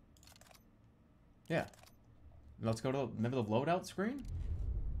 Yeah. Let's go to, remember the loadout screen?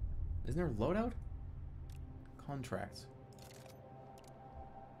 Isn't there a loadout? Contracts.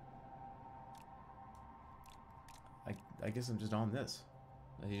 I guess I'm just on this.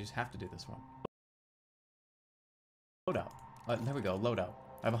 You just have to do this one. Loadout. There we go, loadout.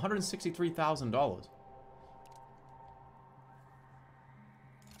 I have $163,000.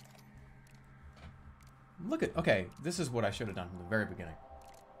 Look at, okay, this is what I should have done from the very beginning.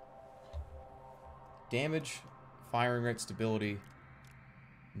 Damage, firing rate, stability,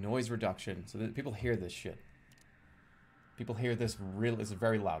 noise reduction, so that people hear this shit. People hear this really, it's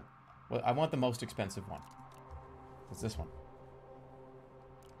very loud. Well, I want the most expensive one. It's this one.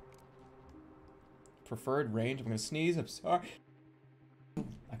 Preferred range, I'm gonna sneeze, I'm sorry.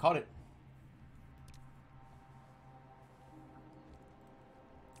 I caught it.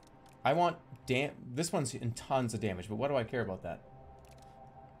 I want this one's in tons of damage, but what do I care about that?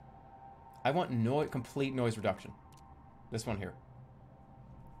 I want complete noise reduction. This one here.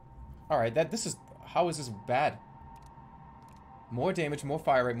 Alright, how is this bad? More damage, more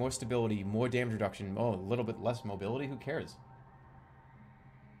fire rate, more stability, more damage reduction. Oh, a little bit less mobility, who cares?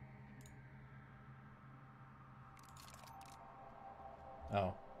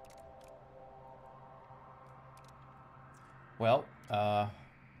 Oh. Well, I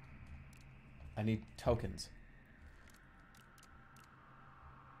need tokens.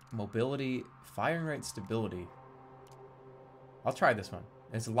 Mobility, firing rate, stability. I'll try this one.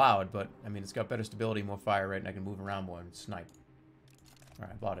 It's loud, but, I mean, it's got better stability, more fire rate, and I can move around more and snipe.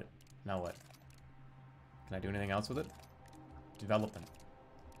 Alright, I bought it. Now what? Can I do anything else with it? Development.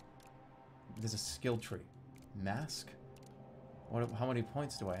 There's a skill tree. Mask? How many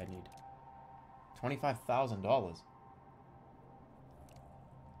points do I need? $25,000.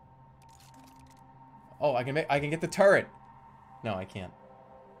 Oh, I can get the turret. No, I can't.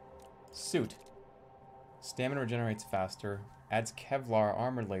 Suit. Stamina regenerates faster. Adds Kevlar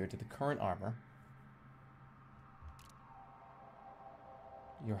armor layer to the current armor.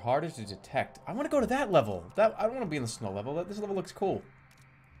 You're harder to detect. I want to go to that level. I don't want to be in the snow level. This level looks cool.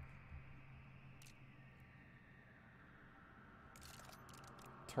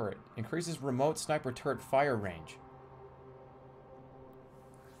 Turret. Increases remote sniper turret fire range.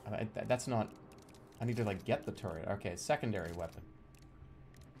 That's not... I need to, like, get the turret. Okay, secondary weapon.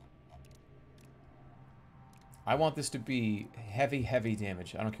 I want this to be heavy, heavy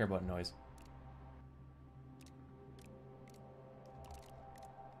damage. I don't care about noise.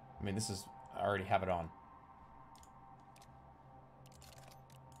 I mean, this is... I already have it on.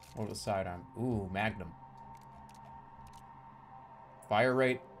 What was the sidearm? Ooh, Magnum. Fire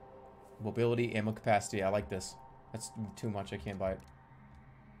rate, mobility, ammo capacity. I like this. That's too much. I can't buy it.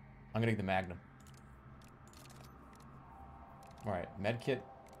 I'm gonna get the Magnum. Alright, medkit,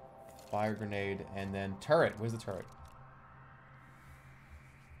 fire grenade, and then turret. Where's the turret?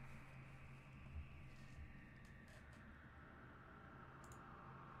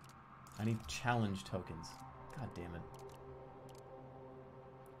 I need challenge tokens. God damn it.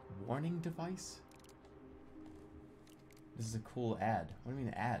 Warning device? This is a cool ad. What do you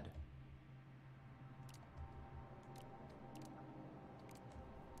mean ad?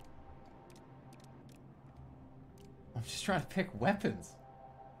 I'm just trying to pick weapons.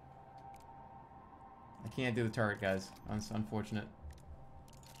 I can't do the turret, guys. It's unfortunate.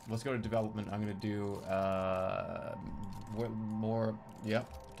 Let's go to development. I'm gonna do more.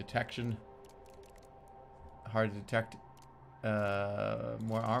 Yep, detection. Hard to detect.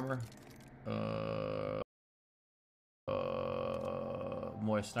 More armor.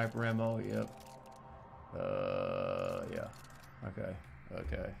 More sniper ammo. Yep. Yeah. Okay.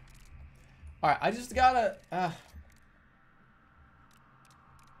 Okay. All right. I just gotta.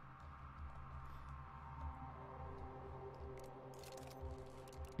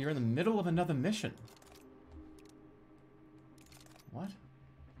 You're in the middle of another mission. What?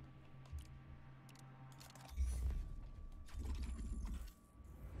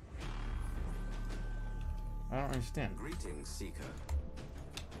 I don't understand. Greetings, Seeker.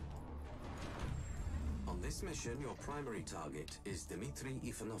 On this mission, your primary target is Dmitry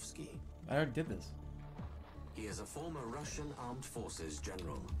Ivanovsky. I already did this. He is a former Russian Armed Forces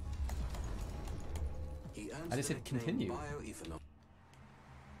general. He earns I just the said nickname continue. Bio-Ivanov.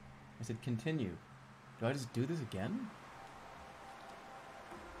 I said continue. Do I just do this again?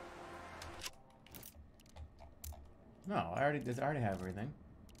 No, I already have everything.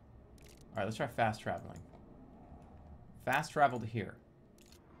 Alright, let's try fast traveling. Fast travel to here.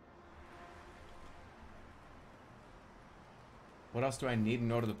 What else do I need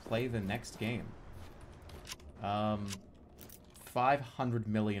in order to play the next game? $500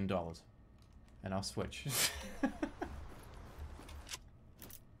 million. And I'll switch.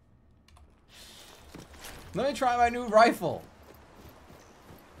 Let me try my new rifle.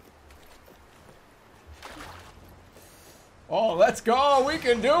 Oh, let's go. We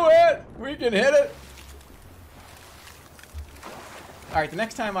can do it. We can hit it. All right, the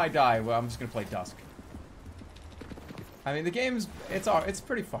next time I die, well, I'm just going to play Dusk. I mean, the game's, it's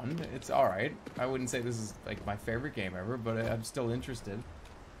pretty fun. It's all right. I wouldn't say this is like my favorite game ever, but I'm still interested.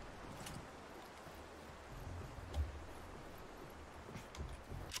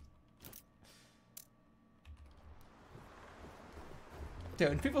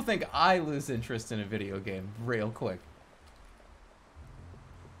 Dude, people think I lose interest in a video game real quick.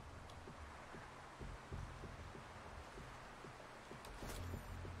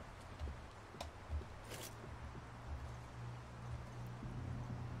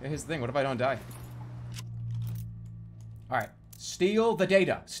 Here's the thing, what if I don't die? Alright. Steal the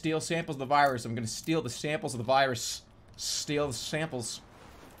data. Steal samples of the virus. I'm gonna steal the samples of the virus. Steal the samples.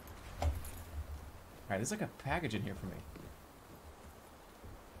 Alright, there's like a package in here for me.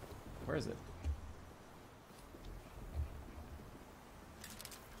 Where is it?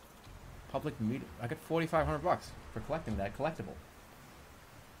 Public media. I got $4,500 for collecting that collectible.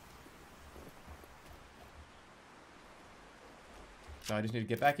 So I just need to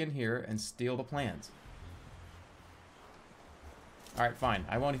get back in here and steal the plans. Alright, fine.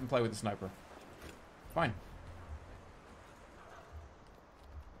 I won't even play with the sniper. Fine.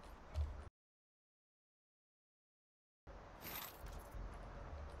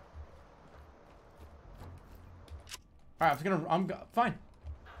 Alright, I'm fine.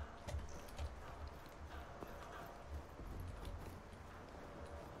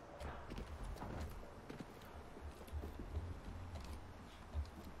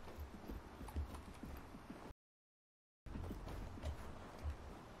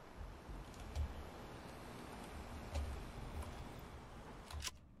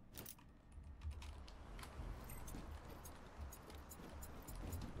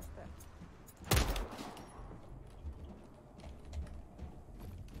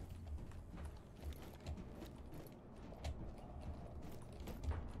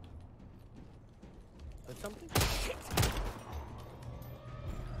 Something?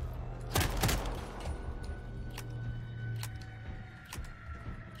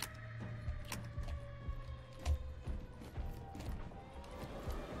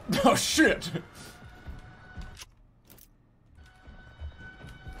 Oh shit!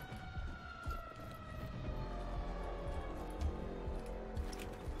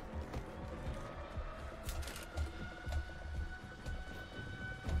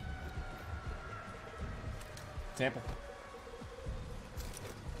 Sample.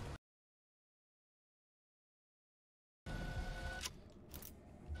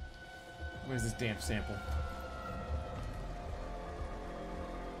 Where's this damn sample?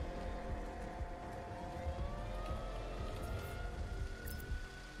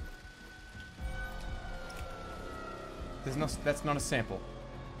 There's no, that's not a sample.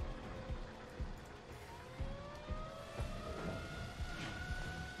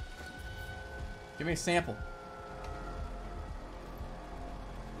 Give me a sample.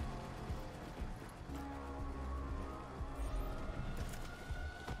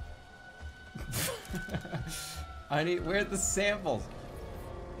 I need, where's the samples?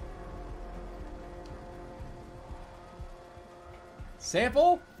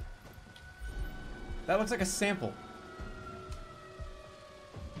 Sample? That looks like a sample.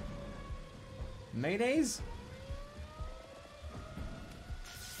 Mayonnaise?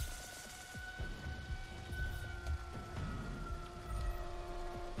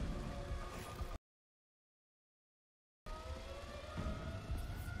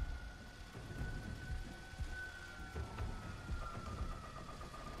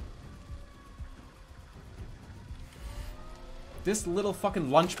 This little fucking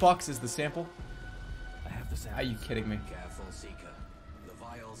lunchbox is the sample? I have the sample. Are you kidding me? Careful, Seeker. The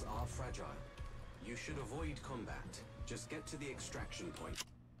vials are fragile. You should avoid combat. Just get to the extraction point.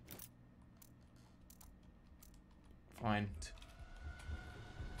 Fine.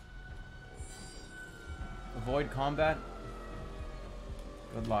 Avoid combat?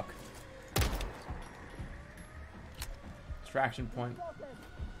 Good luck. Extraction point.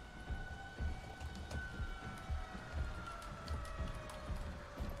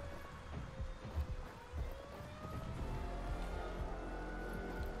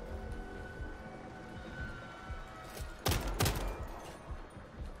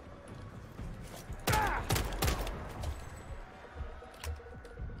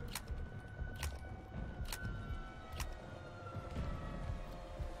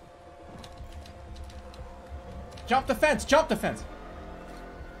 Jump the fence! Jump the fence!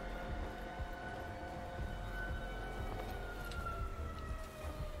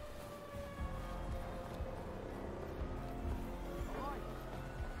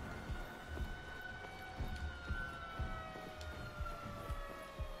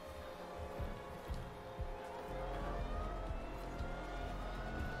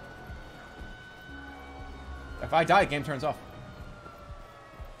 If I die, game turns off.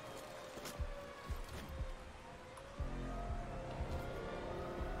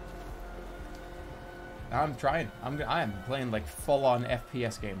 I'm trying. I am playing like full-on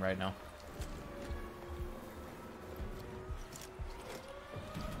FPS game right now.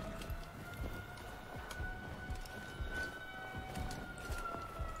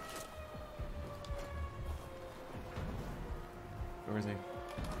 Where is he?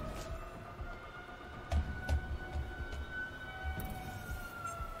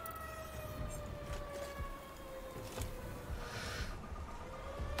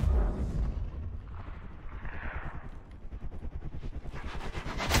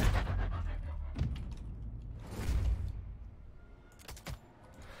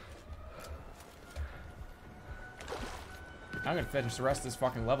 I'm gonna finish the rest of this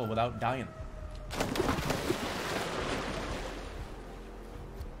fucking level without dying.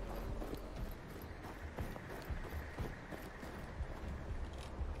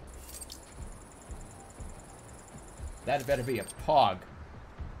 That better be a pog.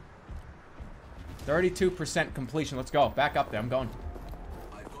 32% completion. Let's go. Back up there. I'm going.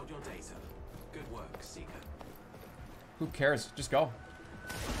 I've got your data. Good work, Seeker. Who cares? Just go.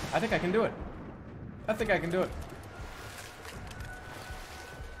 I think I can do it. I think I can do it.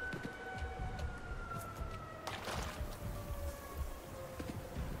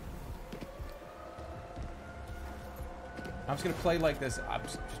 I'm just gonna play like this.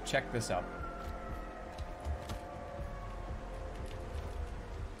 Check this out.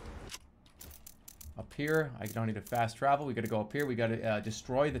 Up here, I don't need to fast travel. We gotta go up here. We gotta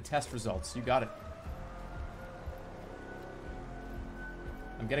destroy the test results. You got it.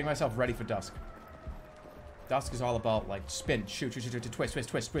 I'm getting myself ready for Dusk. Dusk is all about like spin, shoot, shoot, shoot, shoot, twist, twist,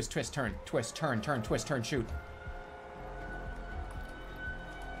 twist, twist, twist, turn, twist, turn, turn, twist, turn, shoot.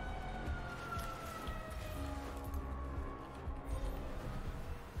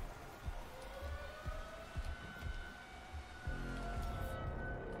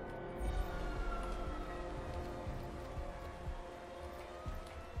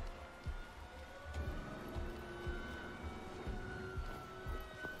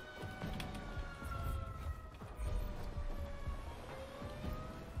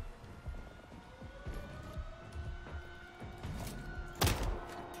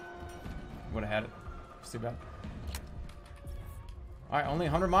 Would have had it. It's too bad. Alright, only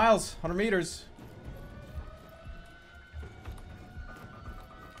 100 miles, 100 meters.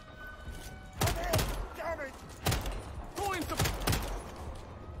 Damn it! Going to...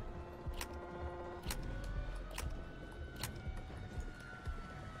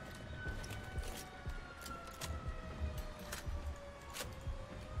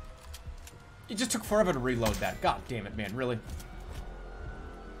 It just took forever to reload that. God damn it, man. Really?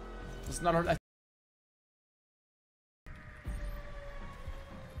 It's not a...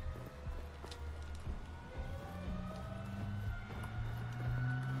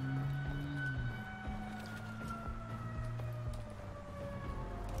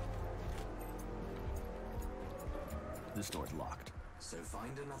 This door's locked. So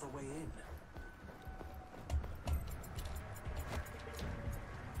find another way in.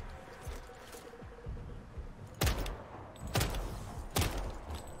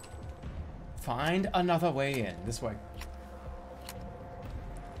 Find another way in. This way.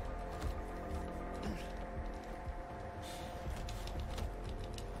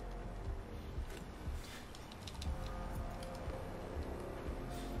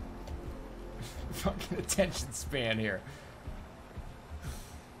 Fucking attention span here.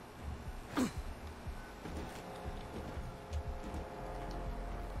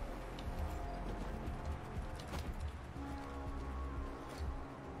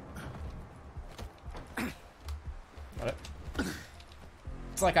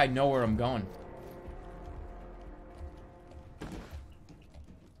 It's like I know where I'm going.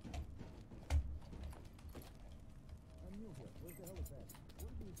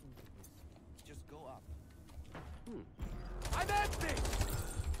 Just go up. I'm empty!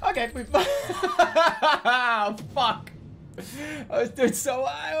 Okay, we oh, fuck. I was doing so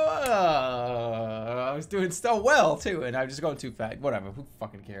I was doing so well too, and I'm just going too fast. Whatever, who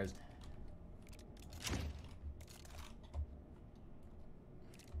fucking cares?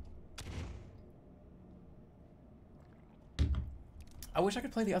 I wish I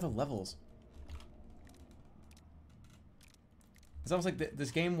could play the other levels. It's almost like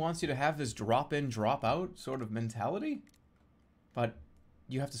this game wants you to have this drop in, drop out sort of mentality. But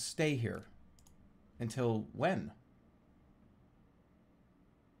you have to stay here. Until when?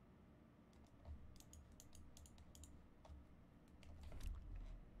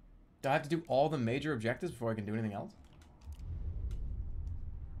 Do I have to do all the major objectives before I can do anything else?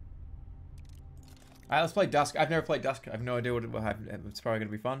 Alright, let's play Dusk. I've never played Dusk. I have no idea what it will have. It's probably going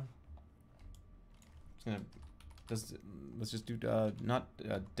to be fun. It's gonna... Let's just do not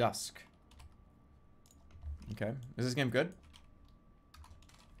Dusk. Okay. Is this game good?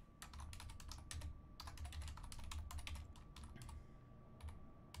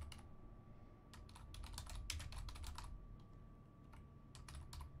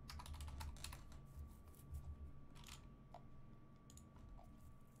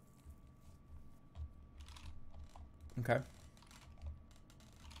 Okay.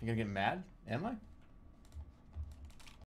 You gonna get mad? Am I?